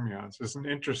and fermions. It's an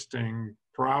interesting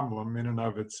problem in and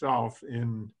of itself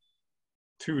in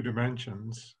 2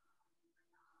 dimensions,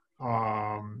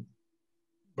 but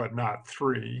not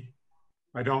 3.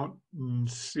 I don't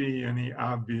see any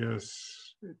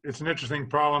obvious, it's an interesting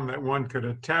problem that one could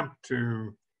attempt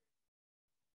to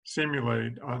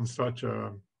simulate on such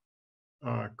a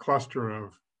cluster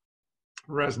of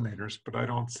resonators, but I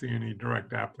don't see any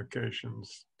direct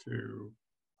applications to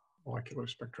molecular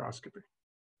spectroscopy.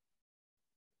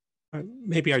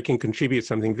 Maybe I can contribute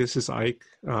something. This is Ike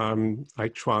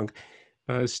Chuang.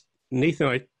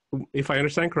 Nathan, if I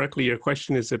understand correctly, your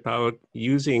question is about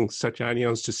using such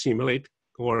anions to simulate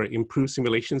or improve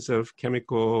simulations of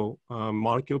chemical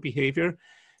molecule behavior.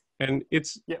 And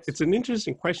it's an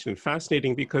interesting question,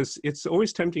 fascinating, because it's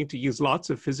always tempting to use lots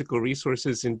of physical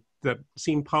resources that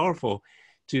seem powerful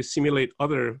to simulate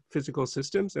other physical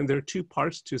systems. And there are two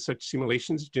parts to such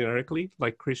simulations generically,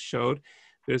 like Chris showed.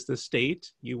 There's the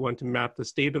state. You want to map the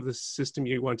state of the system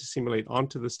you want to simulate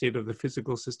onto the state of the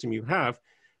physical system you have.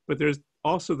 But there's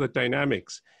also the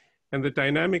dynamics. And the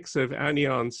dynamics of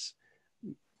anions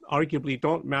arguably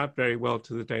don't map very well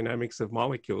to the dynamics of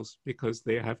molecules because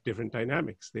they have different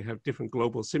dynamics. They have different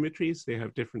global symmetries. They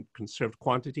have different conserved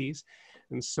quantities.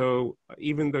 And so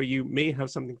even though you may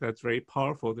have something that's very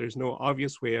powerful, there's no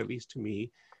obvious way, at least to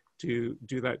me, to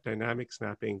do that dynamics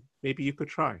mapping. Maybe you could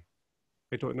try.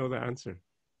 I don't know the answer.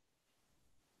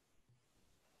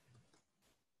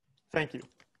 Thank you.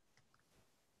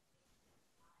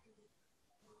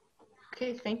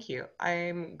 Okay, thank you.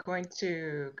 I'm going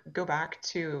to go back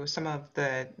to some of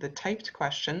the typed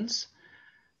questions.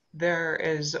 There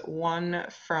is one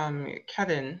from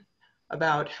Kevin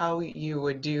about how you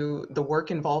would do the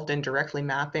work involved in directly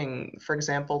mapping, for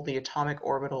example, the atomic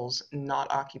orbitals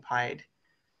not occupied.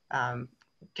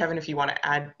 Kevin, if you want to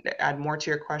add more to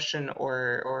your question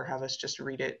or have us just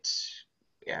read it,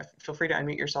 yeah, feel free to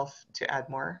unmute yourself to add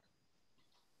more.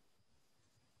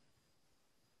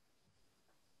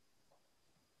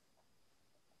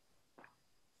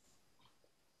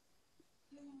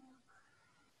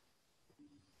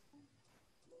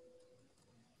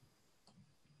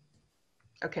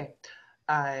 Okay.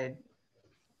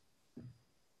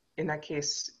 In that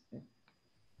case,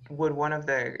 would one of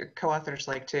the co-authors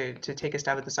like to take a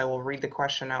stab at this? I will read the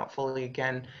question out fully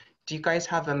again. Do you guys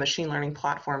have a machine learning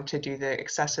platform to do the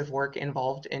excessive work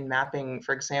involved in mapping,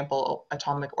 for example,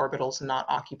 atomic orbitals not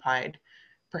occupied,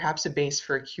 perhaps a base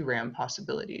for QRAM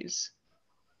possibilities?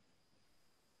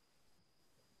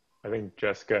 I think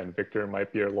Jessica and Victor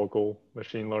might be our local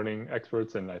machine learning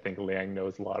experts, and I think Liang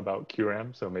knows a lot about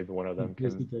QRAM, so maybe one of them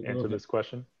can answer this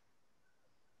question.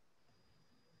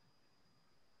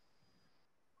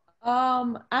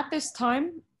 At this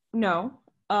time, no.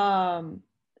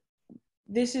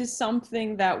 This is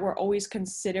something that we're always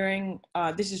considering.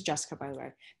 This is Jessica, by the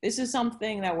way. This is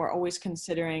something that we're always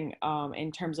considering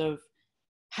in terms of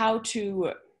how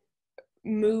to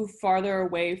move farther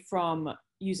away from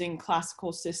using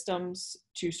classical systems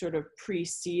to sort of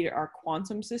precede our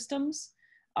quantum systems.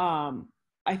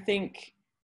 I think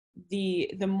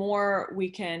the more we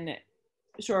can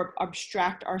sort of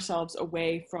abstract ourselves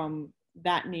away from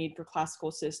that need for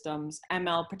classical systems,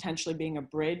 ML potentially being a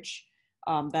bridge,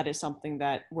 that is something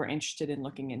that we're interested in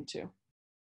looking into.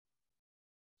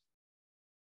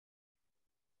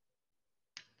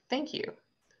 Thank you.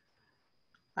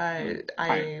 Hi,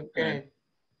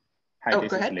 Oh,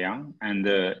 this is Liang.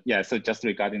 And yeah, so just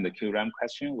regarding the QRAM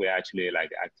question, we're actually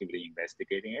actively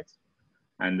investigating it.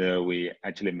 And we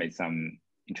actually made some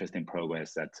interesting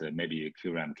progress that maybe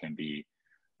QRAM can be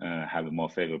have a more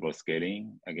favorable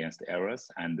scaling against errors,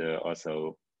 and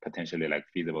also potentially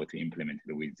feasible to implement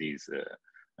it with these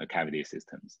cavity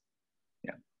systems.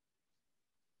 Yeah.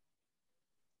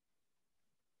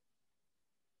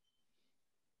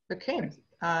 Okay.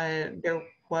 There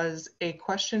was a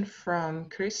question from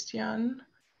Christian.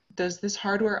 Does this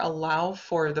hardware allow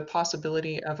for the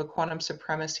possibility of a quantum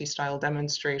supremacy style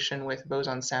demonstration with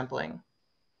boson sampling?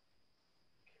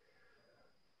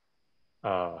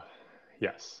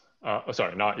 Yes.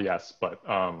 Sorry, not yes, but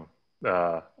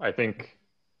I think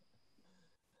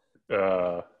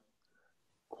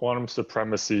quantum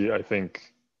supremacy, I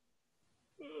think,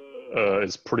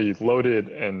 is pretty loaded,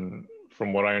 and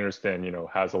from what I understand,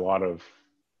 has a lot of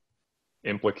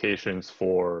implications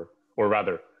for, or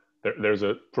rather, there's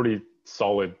a pretty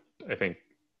solid, I think,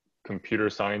 computer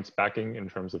science backing in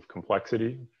terms of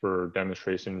complexity for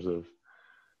demonstrations of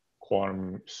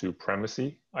quantum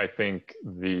supremacy. I think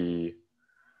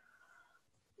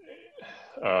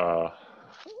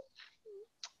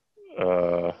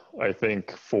I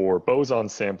think for boson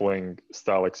sampling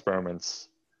style experiments,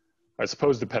 I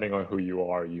suppose depending on who you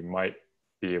are, you might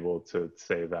be able to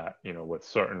say that, with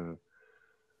certain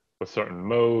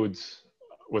modes,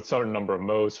 with certain number of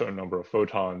modes, certain number of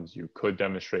photons, you could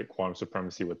demonstrate quantum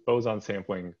supremacy with boson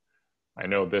sampling. I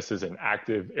know this is an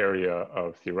active area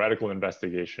of theoretical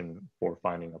investigation for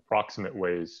finding approximate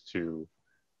ways to,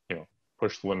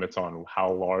 push the limits on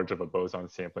how large of a boson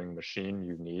sampling machine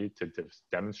you need to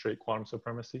demonstrate quantum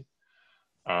supremacy.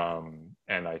 And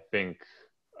I think,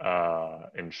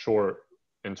 in short,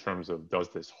 in terms of does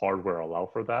this hardware allow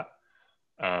for that,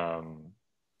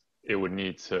 it would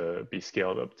need to be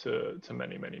scaled up to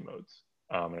many, many modes.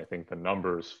 And I think the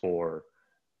numbers for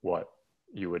what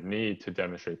you would need to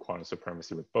demonstrate quantum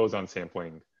supremacy with boson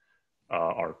sampling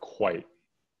are quite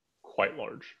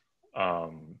large,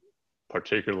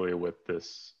 particularly with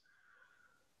this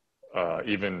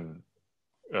even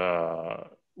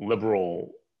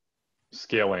liberal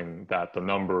scaling that the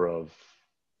number of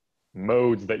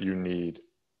modes that you need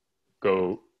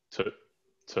go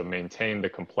to maintain the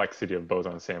complexity of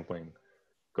boson sampling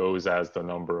goes as the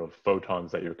number of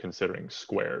photons that you're considering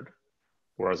squared.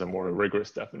 Whereas a more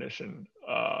rigorous definition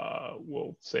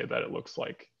will say that it looks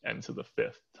like n to the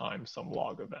 5th times some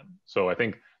log of n. So I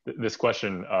think this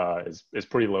question is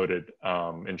pretty loaded.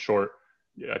 In short,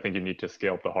 I think you need to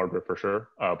scale up the hardware for sure,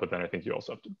 but then I think you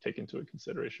also have to take into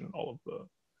consideration all of the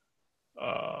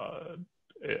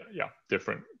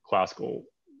different classical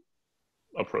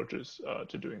approaches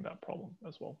to doing that problem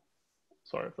as well.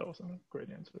 Sorry if that wasn't a great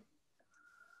answer.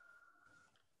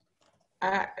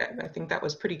 I think that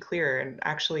was pretty clear, and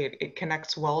actually it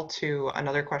connects well to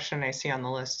another question I see on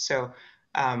the list. So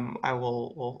I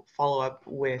will follow up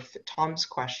with Tom's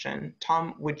question.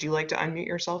 Tom, would you like to unmute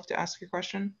yourself to ask your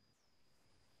question?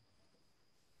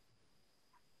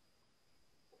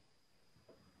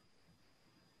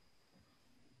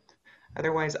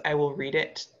 Otherwise, I will read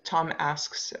it. Tom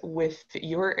asks, with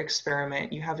your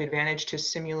experiment, you have the advantage to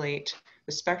simulate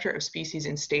the spectra of species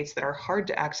in states that are hard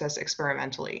to access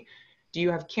experimentally. Do you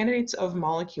have candidates of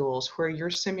molecules where your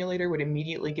simulator would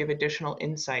immediately give additional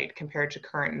insight compared to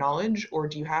current knowledge, or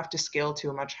do you have to scale to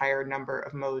a much higher number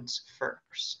of modes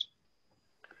first?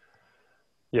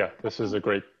 Yeah, this is a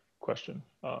great question.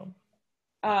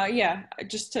 Yeah,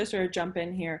 just to sort of jump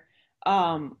in here.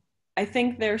 I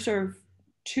think there's sort of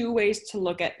two ways to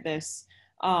look at this.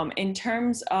 In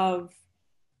terms of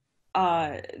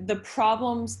the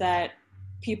problems that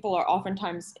people are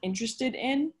oftentimes interested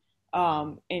in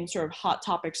sort of hot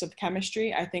topics of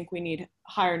chemistry, I think we need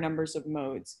higher numbers of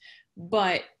modes.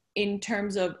 But in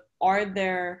terms of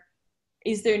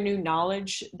is there new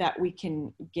knowledge that we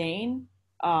can gain,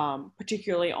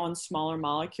 particularly on smaller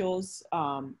molecules?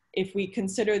 If we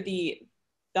consider the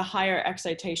higher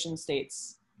excitation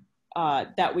states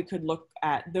that we could look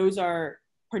at, those are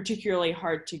particularly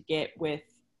hard to get with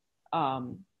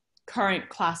current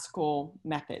classical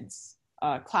methods,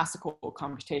 classical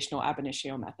computational ab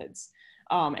initio methods.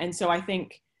 And so I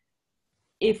think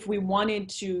if we wanted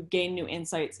to gain new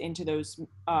insights into those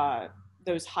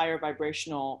higher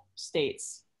vibrational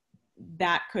states,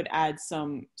 that could add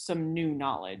some new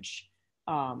knowledge.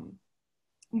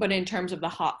 But in terms of the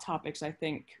hot topics, I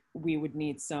think we would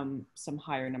need some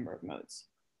higher number of modes.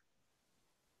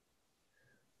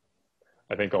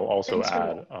 I think I'll also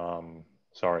add,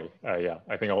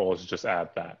 I think I'll also just add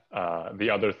that the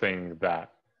other thing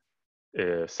that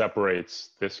separates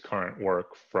this current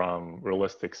work from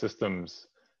realistic systems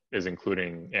is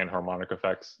including anharmonic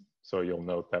effects. So you'll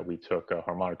note that we took a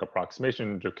harmonic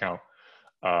approximation into account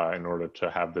in order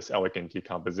to have this elegant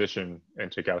decomposition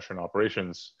into Gaussian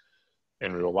operations.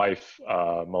 In real life,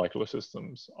 molecular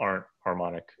systems aren't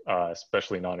harmonic,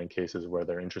 especially not in cases where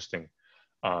they're interesting.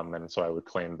 And so I would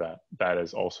claim that that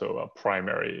is also a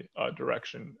primary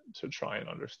direction to try and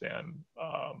understand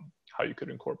how you could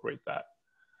incorporate that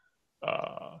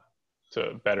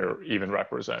to better even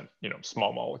represent,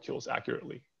 small molecules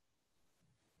accurately.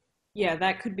 Yeah,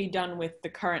 that could be done with the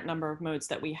current number of modes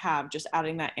that we have. Just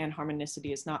adding that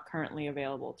anharmonicity is not currently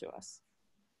available to us.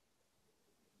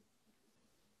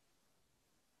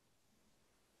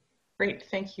 Great,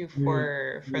 thank you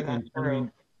for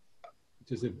that.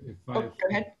 Just a go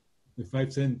ahead. A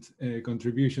 5-cent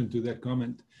contribution to that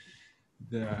comment,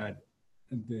 that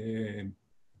the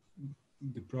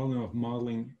problem of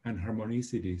modeling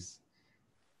anharmonicities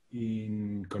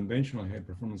in conventional high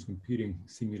performance computing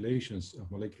simulations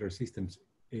of molecular systems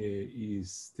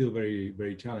is still very,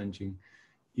 very challenging,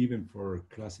 even for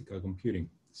classical computing.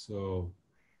 So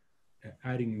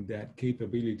adding that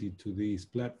capability to this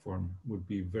platform would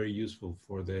be very useful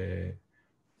for the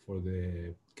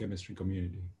chemistry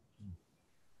community.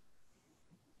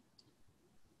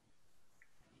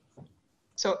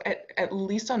 So at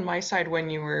least on my side, when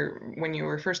you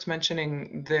were first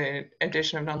mentioning the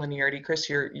addition of nonlinearity, Chris,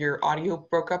 your audio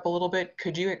broke up a little bit.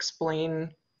 Could you explain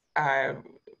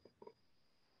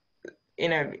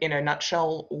in a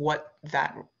nutshell what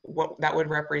that would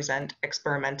represent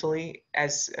experimentally,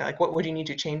 as like what would you need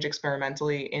to change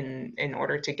experimentally in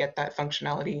order to get that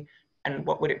functionality, and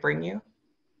what would it bring you?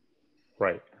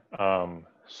 Right.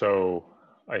 So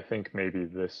I think maybe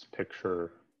this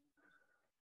picture,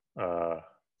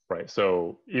 right.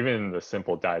 So even in the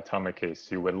simple diatomic case,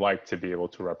 you would like to be able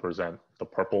to represent the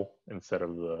purple instead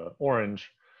of the orange.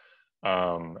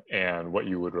 And what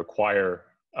you would require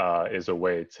is a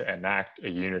way to enact a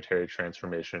unitary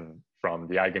transformation from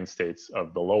the eigenstates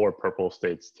of the lower purple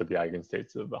states to the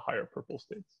eigenstates of the higher purple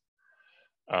states.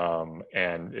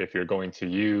 And if you're going to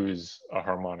use a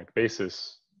harmonic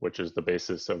basis, which is the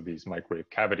basis of these microwave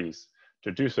cavities,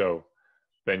 to do so,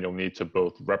 then you'll need to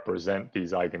both represent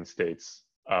these eigenstates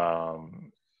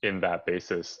in that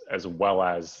basis, as well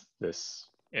as this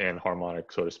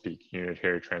anharmonic, so to speak,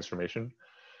 unitary transformation.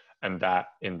 And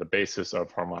that in the basis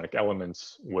of harmonic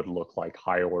elements would look like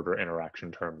higher order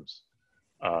interaction terms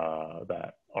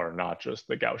that are not just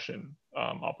the Gaussian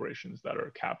operations that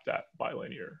are capped at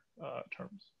bilinear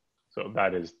terms. So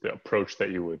that is the approach that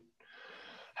you would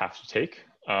have to take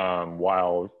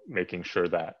while making sure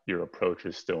that your approach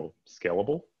is still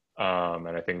scalable. And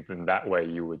I think in that way,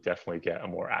 you would definitely get a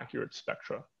more accurate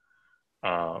spectra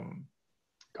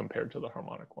compared to the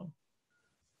harmonic one.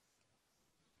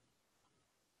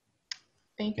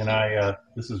 Thank you. Can I,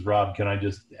 this is Rob, can I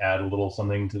just add a little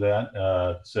something to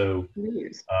that?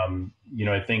 Please. You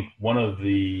know, I think one of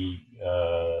the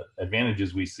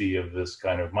advantages we see of this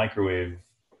kind of microwave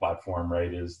platform,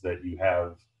 right, is that you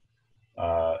have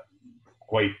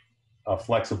quite a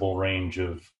flexible range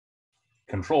of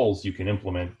controls you can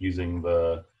implement using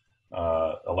the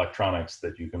electronics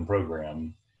that you can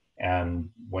program. And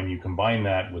when you combine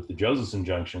that with the Josephson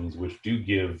junctions, which do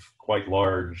give quite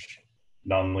large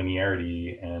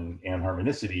nonlinearity and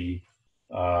harmonicity,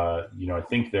 you know, I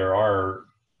think there are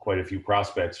quite a few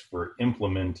prospects for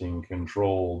implementing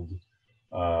controlled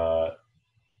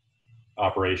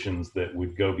operations that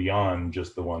would go beyond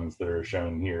just the ones that are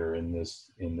shown here in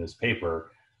this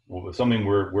paper. Well, something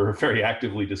we're very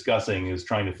actively discussing is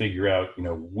trying to figure out, you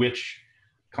know, which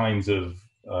kinds of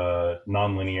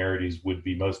nonlinearities would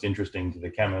be most interesting to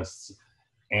the chemists,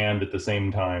 and at the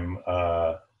same time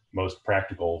most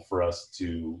practical for us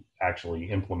to actually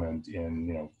implement in,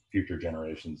 you know, future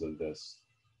generations of this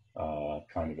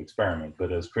kind of experiment.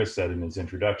 But as Chris said in his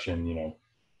introduction, you know,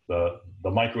 the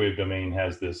microwave domain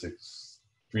has this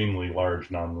extremely large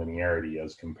nonlinearity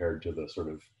as compared to the sort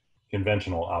of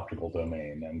conventional optical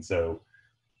domain. And so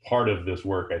part of this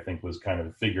work, I think, was kind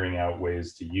of figuring out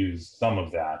ways to use some of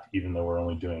that, even though we're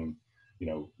only doing, you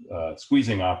know,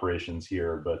 squeezing operations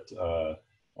here, but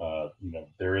you know,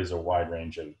 there is a wide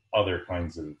range of other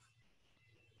kinds of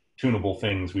tunable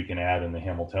things we can add in the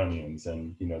Hamiltonians.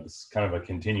 And, you know, this is kind of a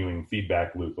continuing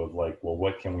feedback loop of like, well,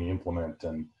 what can we implement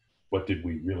and what did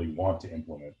we really want to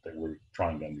implement that we're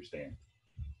trying to understand?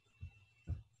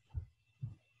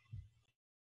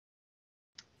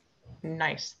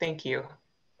 Nice, thank you.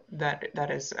 That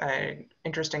is an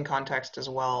interesting context as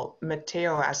well.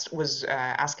 Matteo was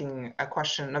asking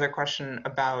another question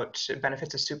about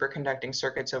benefits of superconducting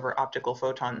circuits over optical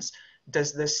photons.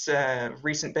 Does this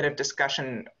recent bit of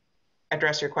discussion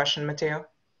address your question, Matteo?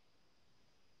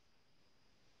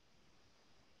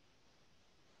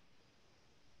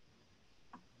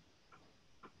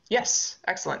 Yes,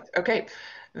 excellent. Okay,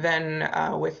 then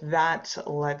with that,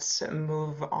 let's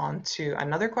move on to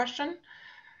another question.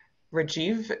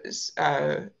 Rajveer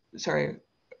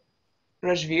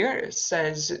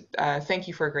says, thank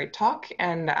you for a great talk,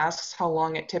 and asks how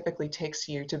long it typically takes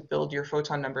you to build your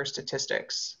photon number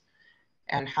statistics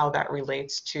and how that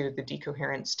relates to the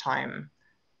decoherence time,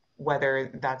 whether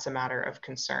that's a matter of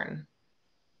concern.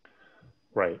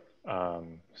 Right.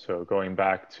 So going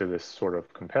back to this sort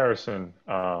of comparison,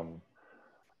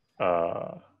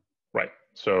 right.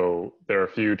 So there are a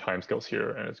few timescales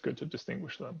here, and it's good to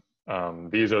distinguish them.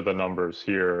 These are the numbers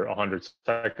here, 100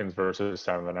 seconds versus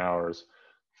 7 hours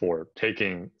for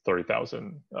taking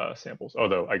 30,000 samples.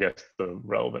 Although I guess the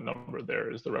relevant number there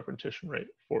is the repetition rate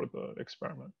for the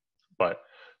experiment. But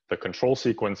the control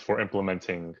sequence for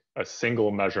implementing a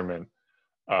single measurement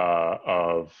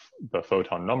of the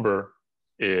photon number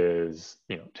is,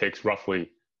 you know, takes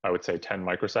roughly, I would say, 10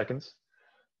 microseconds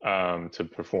to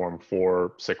perform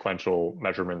 4 sequential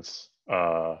measurements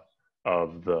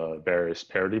of the various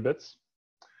parity bits,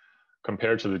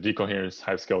 compared to the decoherence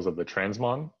timescales of the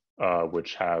transmon,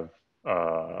 which have,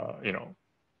 you know,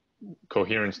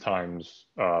 coherence times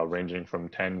ranging from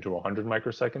 10 to 100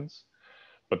 microseconds,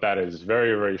 but that is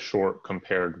very, very short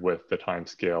compared with the time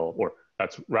scale, or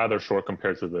that's rather short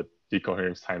compared to the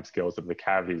decoherence timescales of the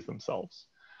cavities themselves,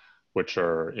 which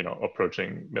are, you know,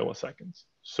 approaching milliseconds.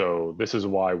 So this is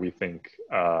why we think,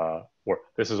 or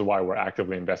this is why we're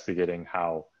actively investigating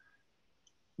how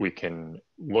we can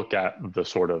look at the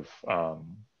sort of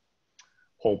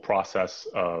whole process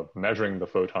of measuring the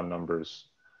photon numbers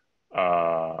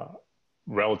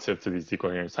relative to these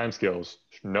decoherence timescales,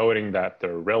 noting that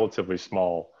they're relatively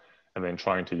small, and then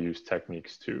trying to use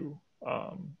techniques to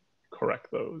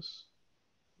correct those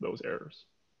errors.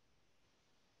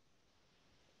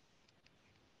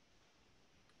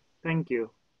 Thank you.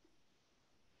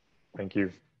 Thank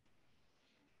you.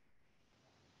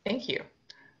 Thank you.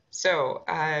 So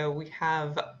we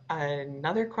have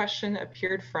another question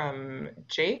appeared from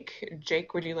Jake.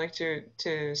 Jake, would you like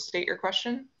to state your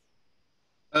question?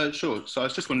 Sure. So I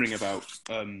was just wondering about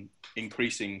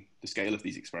increasing the scale of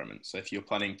these experiments. So if you're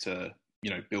planning to, you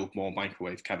know, build more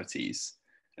microwave cavities,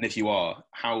 and if you are,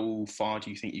 how far do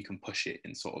you think you can push it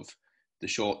in sort of the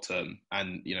short term?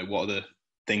 And, you know, what are the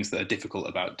things that are difficult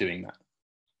about doing that?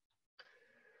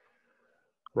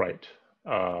 Right.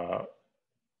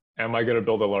 Am I going to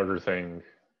build a larger thing?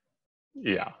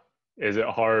 Yeah. Is it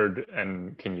hard,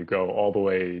 and can you go all the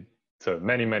way to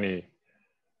many, many?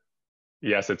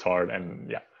 Yes, it's hard, and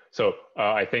yeah. So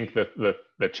I think that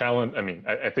the challenge, I mean,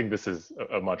 I think this is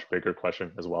a much bigger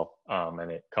question as well.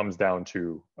 And it comes down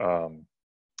to,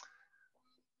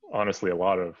 honestly, a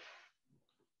lot of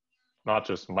not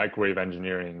just microwave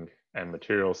engineering and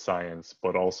materials science,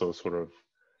 but also sort of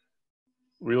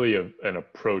really an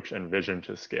approach and vision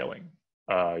to scaling.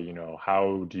 You know,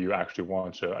 how do you actually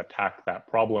want to attack that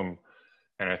problem?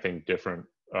 And I think different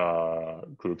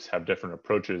groups have different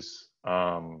approaches.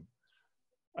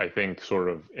 I think sort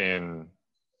of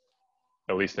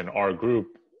at least in our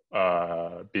group,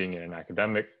 being in an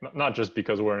academic, not just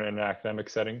because we're in an academic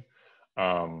setting,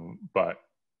 but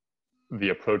the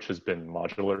approach has been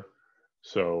modular.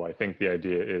 So I think the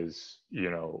idea is, you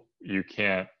know, you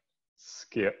can't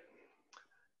scale.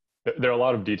 There are a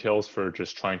lot of details for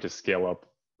just trying to scale up,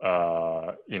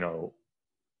 you know,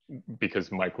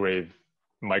 because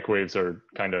microwaves are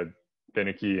kind of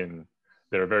finicky, and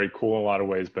they're very cool in a lot of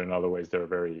ways, but in other ways they're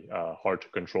very hard to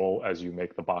control as you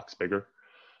make the box bigger.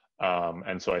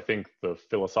 And so I think the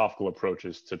philosophical approach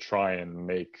is to try and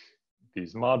make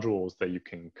these modules that you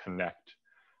can connect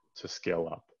to scale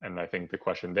up. And I think the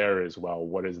question there is, well,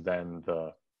 what is then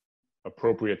the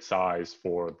appropriate size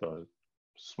for the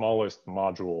smallest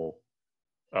module,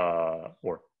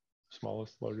 or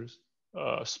smallest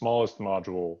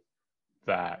module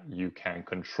that you can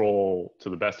control to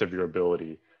the best of your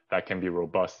ability, that can be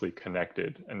robustly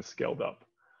connected and scaled up.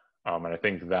 And I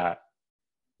think that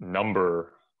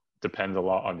number depends a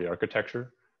lot on the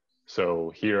architecture.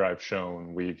 So here I've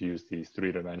shown we've used these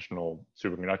three-dimensional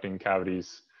superconducting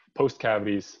cavities, post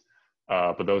cavities,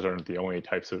 but those aren't the only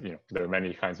types of, you know, there are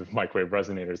many kinds of microwave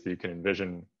resonators that you can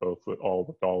envision, both with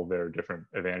all their different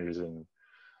advantages and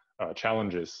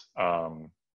challenges.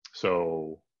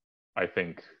 So I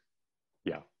think,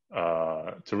 yeah,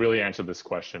 to really answer this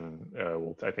question,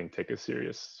 we'll, I think, take a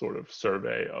serious sort of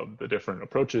survey of the different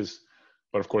approaches,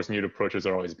 but of course, new approaches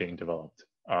are always being developed.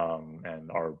 And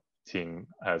our team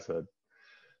has a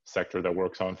sector that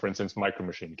works on, for instance,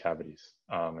 micromachine cavities.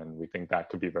 And we think that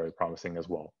could be very promising as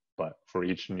well. But for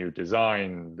each new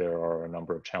design, there are a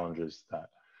number of challenges that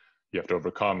you have to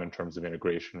overcome in terms of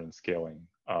integration and scaling.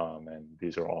 And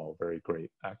these are all very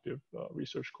great active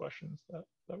research questions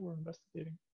that we're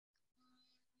investigating.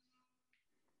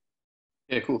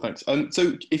 Yeah, cool, thanks.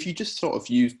 So if you just sort of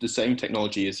used the same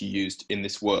technology as you used in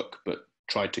this work, but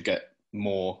tried to get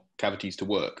more cavities to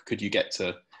work, could you get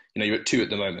to, you know, you're at 2 at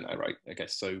the moment, right? I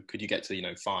guess, so could you get to, you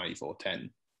know, 5 or 10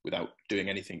 without doing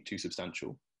anything too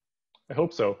substantial? I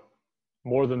hope so.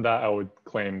 More than that, I would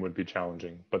claim would be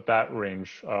challenging, but that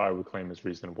range I would claim is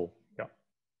reasonable. Yeah.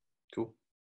 Cool.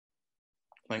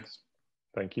 Thanks.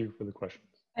 Thank you for the questions.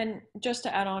 And just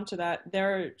to add on to that,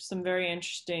 there are some very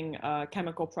interesting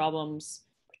chemical problems,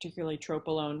 particularly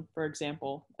tropolone, for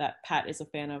example, that Pat is a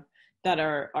fan of, that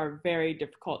are very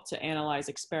difficult to analyze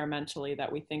experimentally, that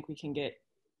we think we can get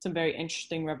some very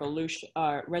interesting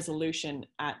resolution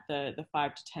at the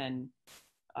 5 to 10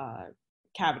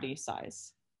 cavity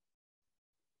size.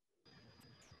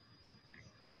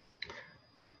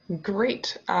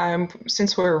 Great.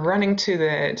 Since we're running to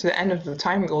the end of the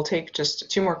time, we'll take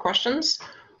just 2 more questions.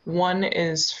 One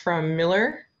is from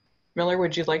Miller. Miller,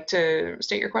 would you like to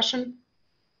state your question?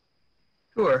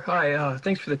 Sure. Hi.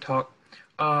 Thanks for the talk.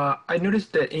 I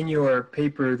noticed that in your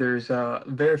paper, there's a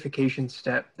verification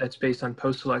step that's based on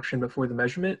post-selection before the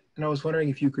measurement. And I was wondering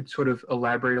if you could sort of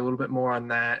elaborate a little bit more on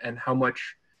that and how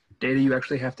much data you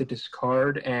actually have to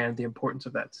discard and the importance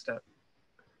of that step.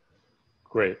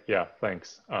 Great, yeah,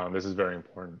 thanks. This is very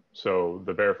important. So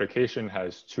the verification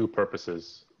has two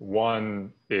purposes.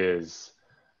 One is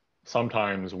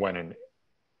sometimes when an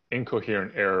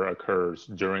incoherent error occurs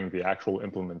during the actual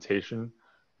implementation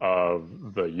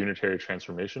of the unitary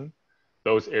transformation,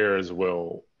 those errors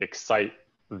will excite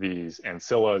these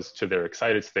ancillas to their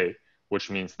excited state, which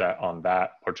means that on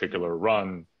that particular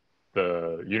run,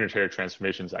 the unitary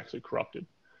transformation is actually corrupted.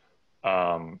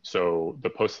 So the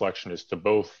post-selection is to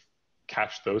both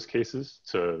catch those cases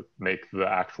to make the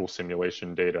actual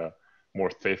simulation data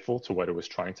more faithful to what it was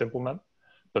trying to implement,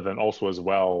 but then also as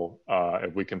well,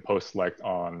 if we can post-select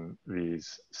on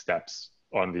these steps,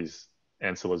 on these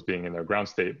ancillas being in their ground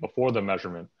state before the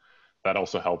measurement, that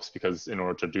also helps because in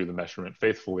order to do the measurement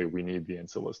faithfully, we need the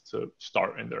ancillas to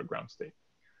start in their ground state.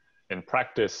 In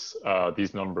practice,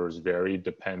 these numbers vary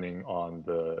depending on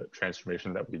the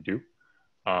transformation that we do,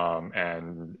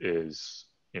 and is,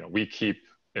 we keep,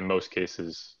 in most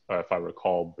cases, if I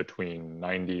recall, between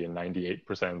 90 and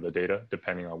 98% of the data,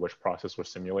 depending on which process we're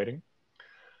simulating.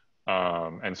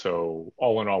 And so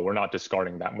all in all, we're not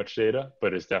discarding that much data,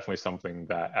 but it's definitely something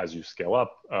that as you scale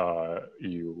up,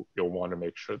 you'll want to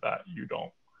make sure that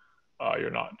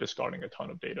you're not discarding a ton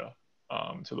of data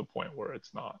to the point where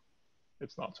it's not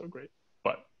so great.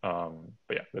 But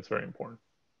yeah, that's very important.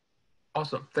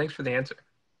 Awesome, thanks for the answer.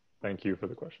 Thank you for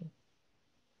the question.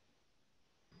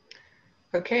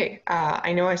 Okay,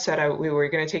 I know I said we were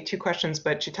going to take two questions,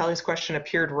 but Chitali's question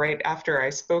appeared right after I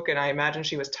spoke, and I imagine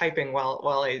she was typing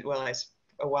while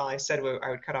I said I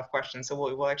would cut off questions. So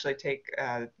we'll actually take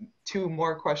two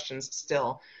more questions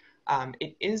still.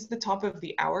 It is the top of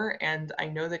the hour, and I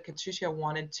know that Katiuscia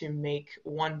wanted to make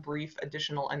one brief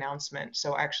additional announcement.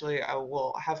 So actually, I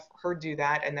will have her do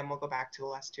that, and then we'll go back to the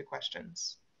last two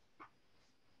questions.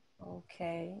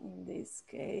 Okay, in this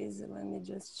case, let me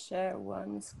just share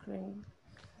one screen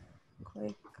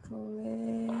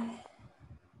quickly.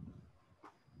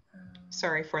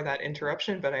 Sorry for that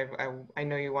interruption, but I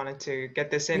know you wanted to get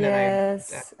this in.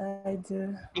 Yes, and I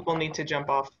do. People need to jump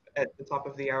off at the top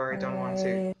of the hour. I don't want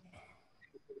to.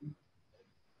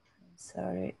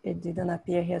 Sorry, it didn't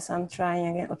appear here, so I'm trying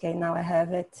again. Okay, now I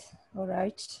have it. All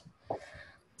right.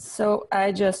 So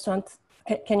I just want,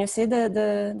 can you see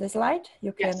the slide?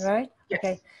 You can, Yes. right? Yes.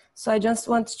 Okay. So I just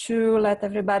want to let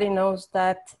everybody know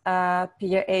that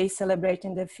PRA is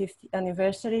celebrating the 50th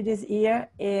anniversary this year.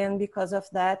 And because of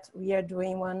that, we are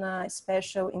doing one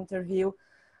special interview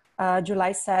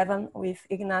July 7 with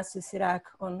Ignacio Sirac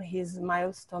on his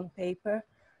milestone paper.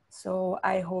 So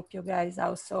I hope you guys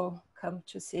also come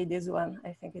to see this one.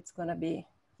 I think it's gonna be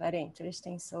very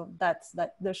interesting. So that's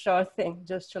the short thing,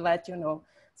 just to let you know.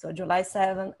 So July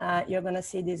 7, you're gonna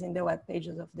see this in the web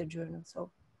pages of the journal. So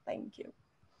thank you.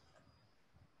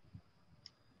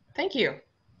 Thank you.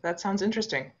 That sounds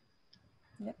interesting.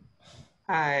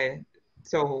 Yeah.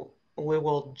 So we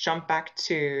will jump back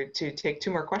to take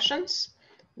two more questions.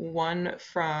 One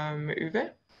from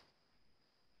Uwe.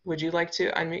 Would you like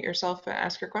to unmute yourself and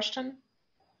ask your question?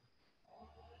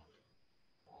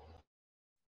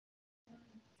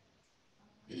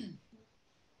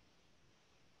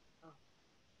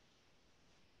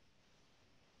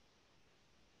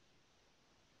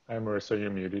 Hi, Marissa, you're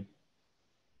muted.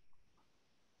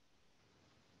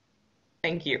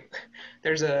 Thank you.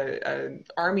 There's an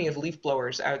army of leaf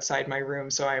blowers outside my room,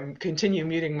 so I'm continue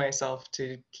muting myself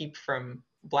to keep from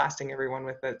blasting everyone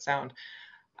with that sound.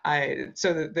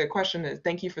 So the question is,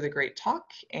 thank you for the great talk,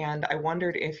 and I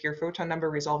wondered if your photon number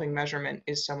resolving measurement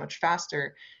is so much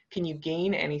faster, can you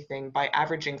gain anything by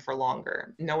averaging for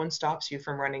longer? No one stops you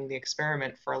from running the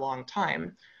experiment for a long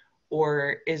time,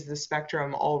 or is the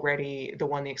spectrum already the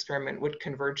one the experiment would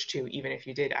converge to even if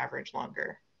you did average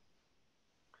longer?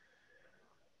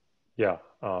 Yeah,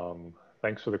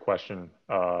 thanks for the question.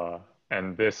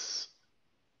 And this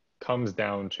comes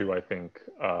down to, I think,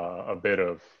 a bit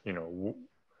of,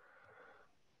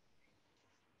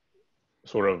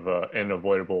 sort of an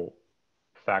unavoidable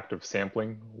fact of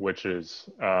sampling, which is,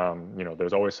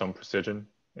 there's always some precision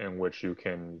in which you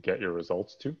can get your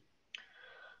results to.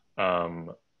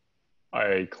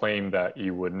 I claim that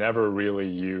you would never really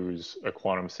use a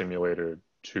quantum simulator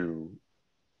to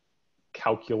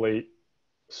calculate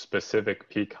specific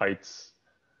peak heights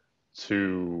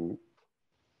to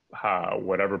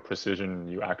whatever precision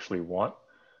you actually want,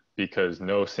 because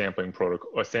no sampling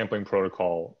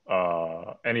protocol,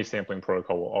 any sampling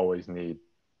protocol will always need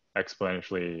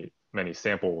exponentially many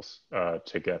samples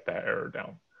to get that error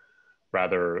down.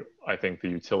 Rather, I think the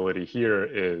utility here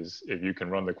is if you can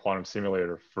run the quantum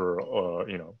simulator for,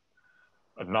 you know,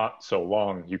 not so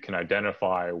long, you can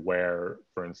identify where,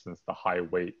 for instance, the high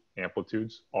weight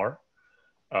amplitudes are.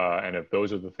 And if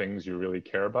those are the things you really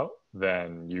care about,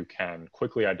 then you can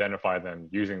quickly identify them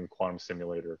using the quantum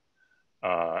simulator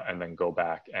and then go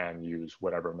back and use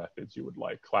whatever methods you would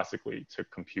like classically to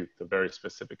compute the very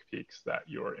specific peaks that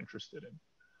you're interested in.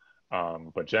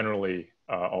 But generally,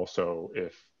 also,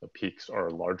 if the peaks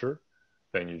are larger,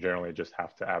 then you generally just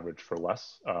have to average for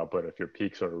less. But if your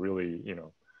peaks are really, you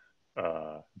know,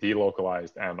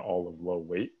 delocalized and all of low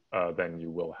weight, then you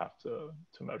will have to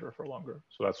measure for longer.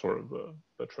 So that's sort of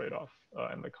the trade-off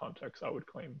and the context I would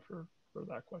claim for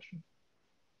that question.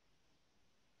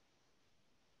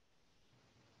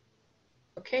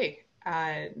 Okay,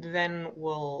 then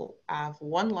we'll have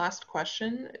one last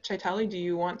question. Chaitali, do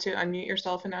you want to unmute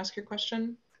yourself and ask your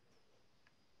question?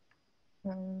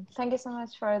 Thank you so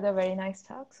much for the very nice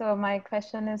talk. So my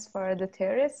question is for the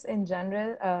theorists in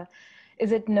general.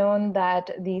 Is it known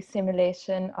that the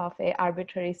simulation of an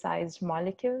arbitrary sized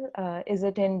molecule, is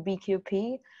it in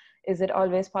BQP? Is it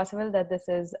always possible that this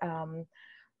is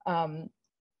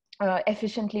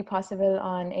efficiently possible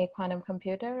on a quantum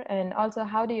computer? And also,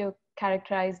 how do you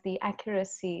characterize the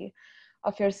accuracy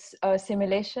of your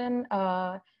simulation?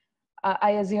 I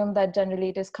assume that generally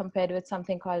it is compared with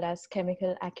something called as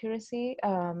chemical accuracy.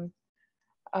 And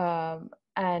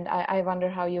I wonder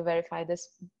how you verify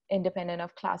this independent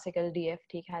of classical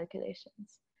DFT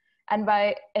calculations. And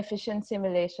by efficient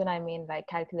simulation, I mean like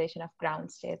calculation of ground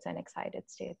states and excited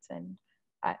states and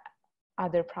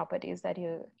other properties that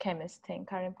you chemists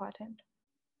think are important.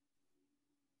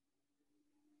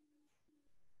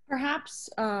 Perhaps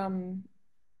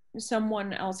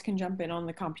someone else can jump in on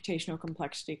the computational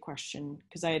complexity question,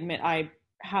 because I admit I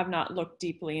have not looked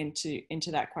deeply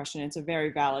into that question. It's a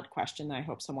very valid question that I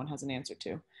hope someone has an answer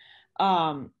to.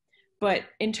 But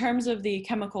in terms of the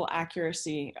chemical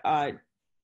accuracy,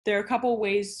 there are a couple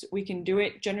ways we can do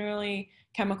it. Generally,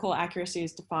 chemical accuracy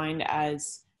is defined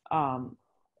as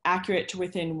accurate to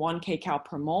within 1 kcal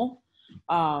per mole,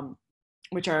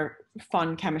 which are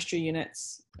fun chemistry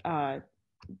units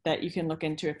that you can look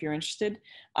into if you're interested.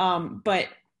 But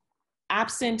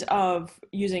absent of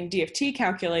using DFT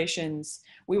calculations,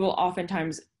 we will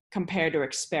oftentimes compare to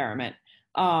experiment.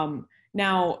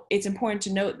 Now, it's important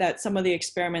to note that some of the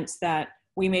experiments that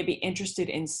we may be interested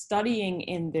in studying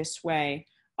in this way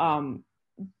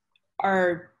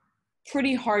are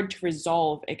pretty hard to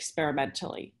resolve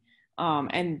experimentally.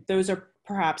 And those are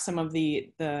perhaps some of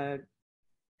the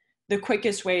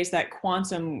quickest ways that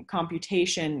quantum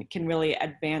computation can really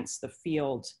advance the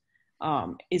field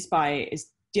is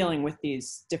dealing with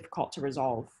these difficult to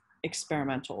resolve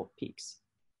experimental peaks.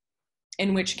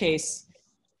 In which case,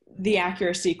 the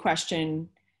accuracy question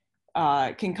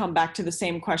can come back to the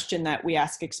same question that we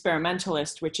ask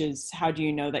experimentalists, which is, how do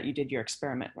you know that you did your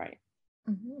experiment right?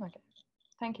 Mm-hmm. Okay.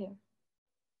 Thank you.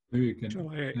 Maybe you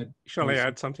can shall I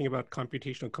add something about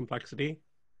computational complexity?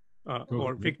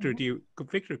 Or Victor,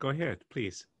 Victor, go ahead,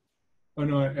 please. Oh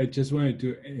no, I just wanted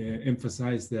to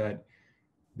emphasize that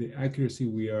the accuracy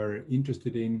we are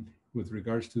interested in with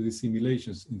regards to the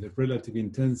simulations in the relative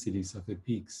intensities of the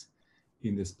peaks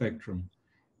in the spectrum.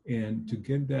 And to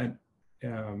get that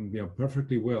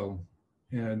perfectly well,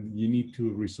 and you need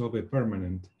to resolve a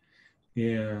permanent.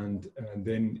 And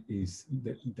then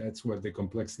that's what the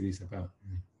complexity is about,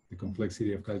 the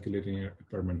complexity of calculating a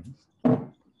permanent.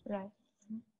 Right.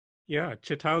 Yeah,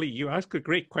 Chaitali, you ask a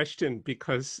great question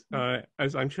because,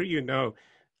 as I'm sure you know,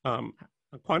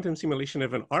 a quantum simulation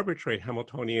of an arbitrary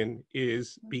Hamiltonian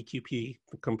is BQP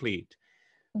complete.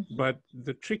 But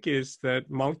the trick is that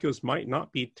molecules might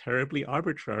not be terribly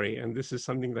arbitrary. And this is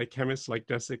something that chemists like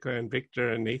Jessica and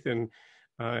Victor and Nathan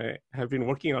have been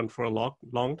working on for a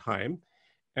long time.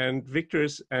 And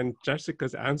Victor's and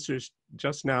Jessica's answers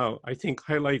just now, I think,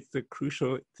 highlight the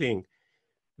crucial thing.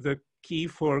 The key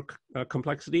for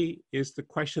complexity is the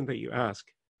question that you ask.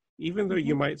 Even though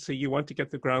you might say you want to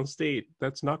get the ground state,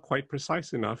 that's not quite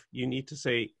precise enough. You need to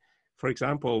say, for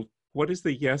example, what is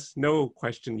the yes, no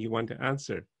question you want to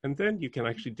answer? And then you can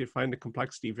actually define the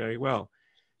complexity very well.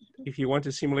 If you want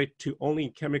to simulate to only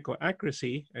chemical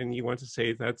accuracy and you want to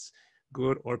say that's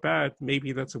good or bad,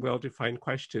 maybe that's a well-defined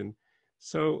question.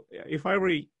 So if I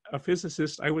were a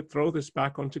physicist, I would throw this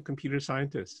back onto computer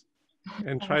scientists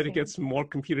and try to get some more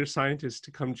computer scientists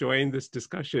to come join this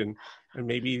discussion and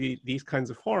maybe these kinds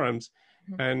of forums.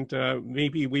 And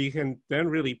maybe we can then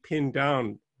really pin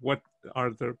down what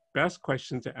are the best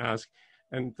questions to ask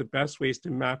and the best ways to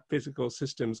map physical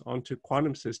systems onto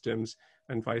quantum systems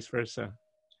and vice versa.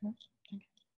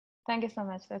 Thank you so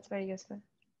much. That's very useful.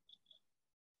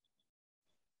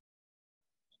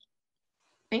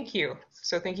 Thank you.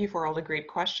 So thank you for all the great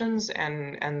questions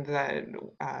and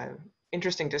the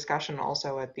interesting discussion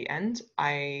also at the end.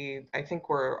 I think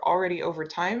we're already over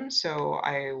time, so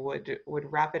I would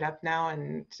wrap it up now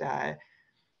and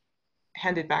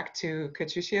hand it back to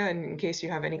Katiuscia in case you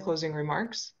have any closing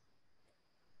remarks.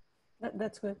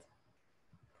 That's good.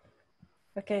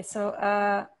 Okay, so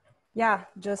yeah,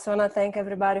 just want to thank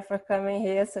everybody for coming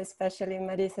here. So especially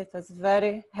Marissa, it was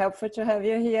very helpful to have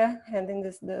you here handling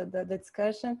the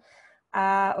discussion.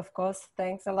 Of course,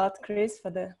 thanks a lot, Chris,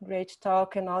 for the great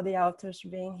talk and all the authors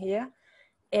being here.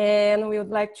 And we would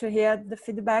like to hear the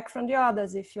feedback from the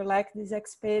others. If you like this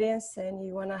experience and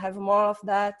you want to have more of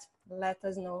that, let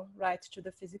us know. Write to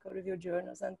the Physical Review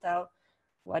journals and tell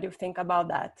what you think about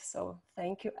that. So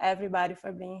thank you everybody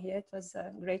for being here. It was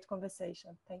a great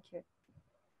conversation. Thank you.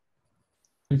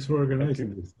 Thanks for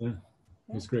organizing this. Yeah,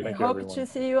 it was great. I hope to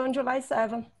see you on July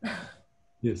 7th.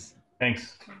 Yes.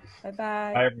 Thanks.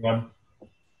 Bye-bye. Bye, everyone.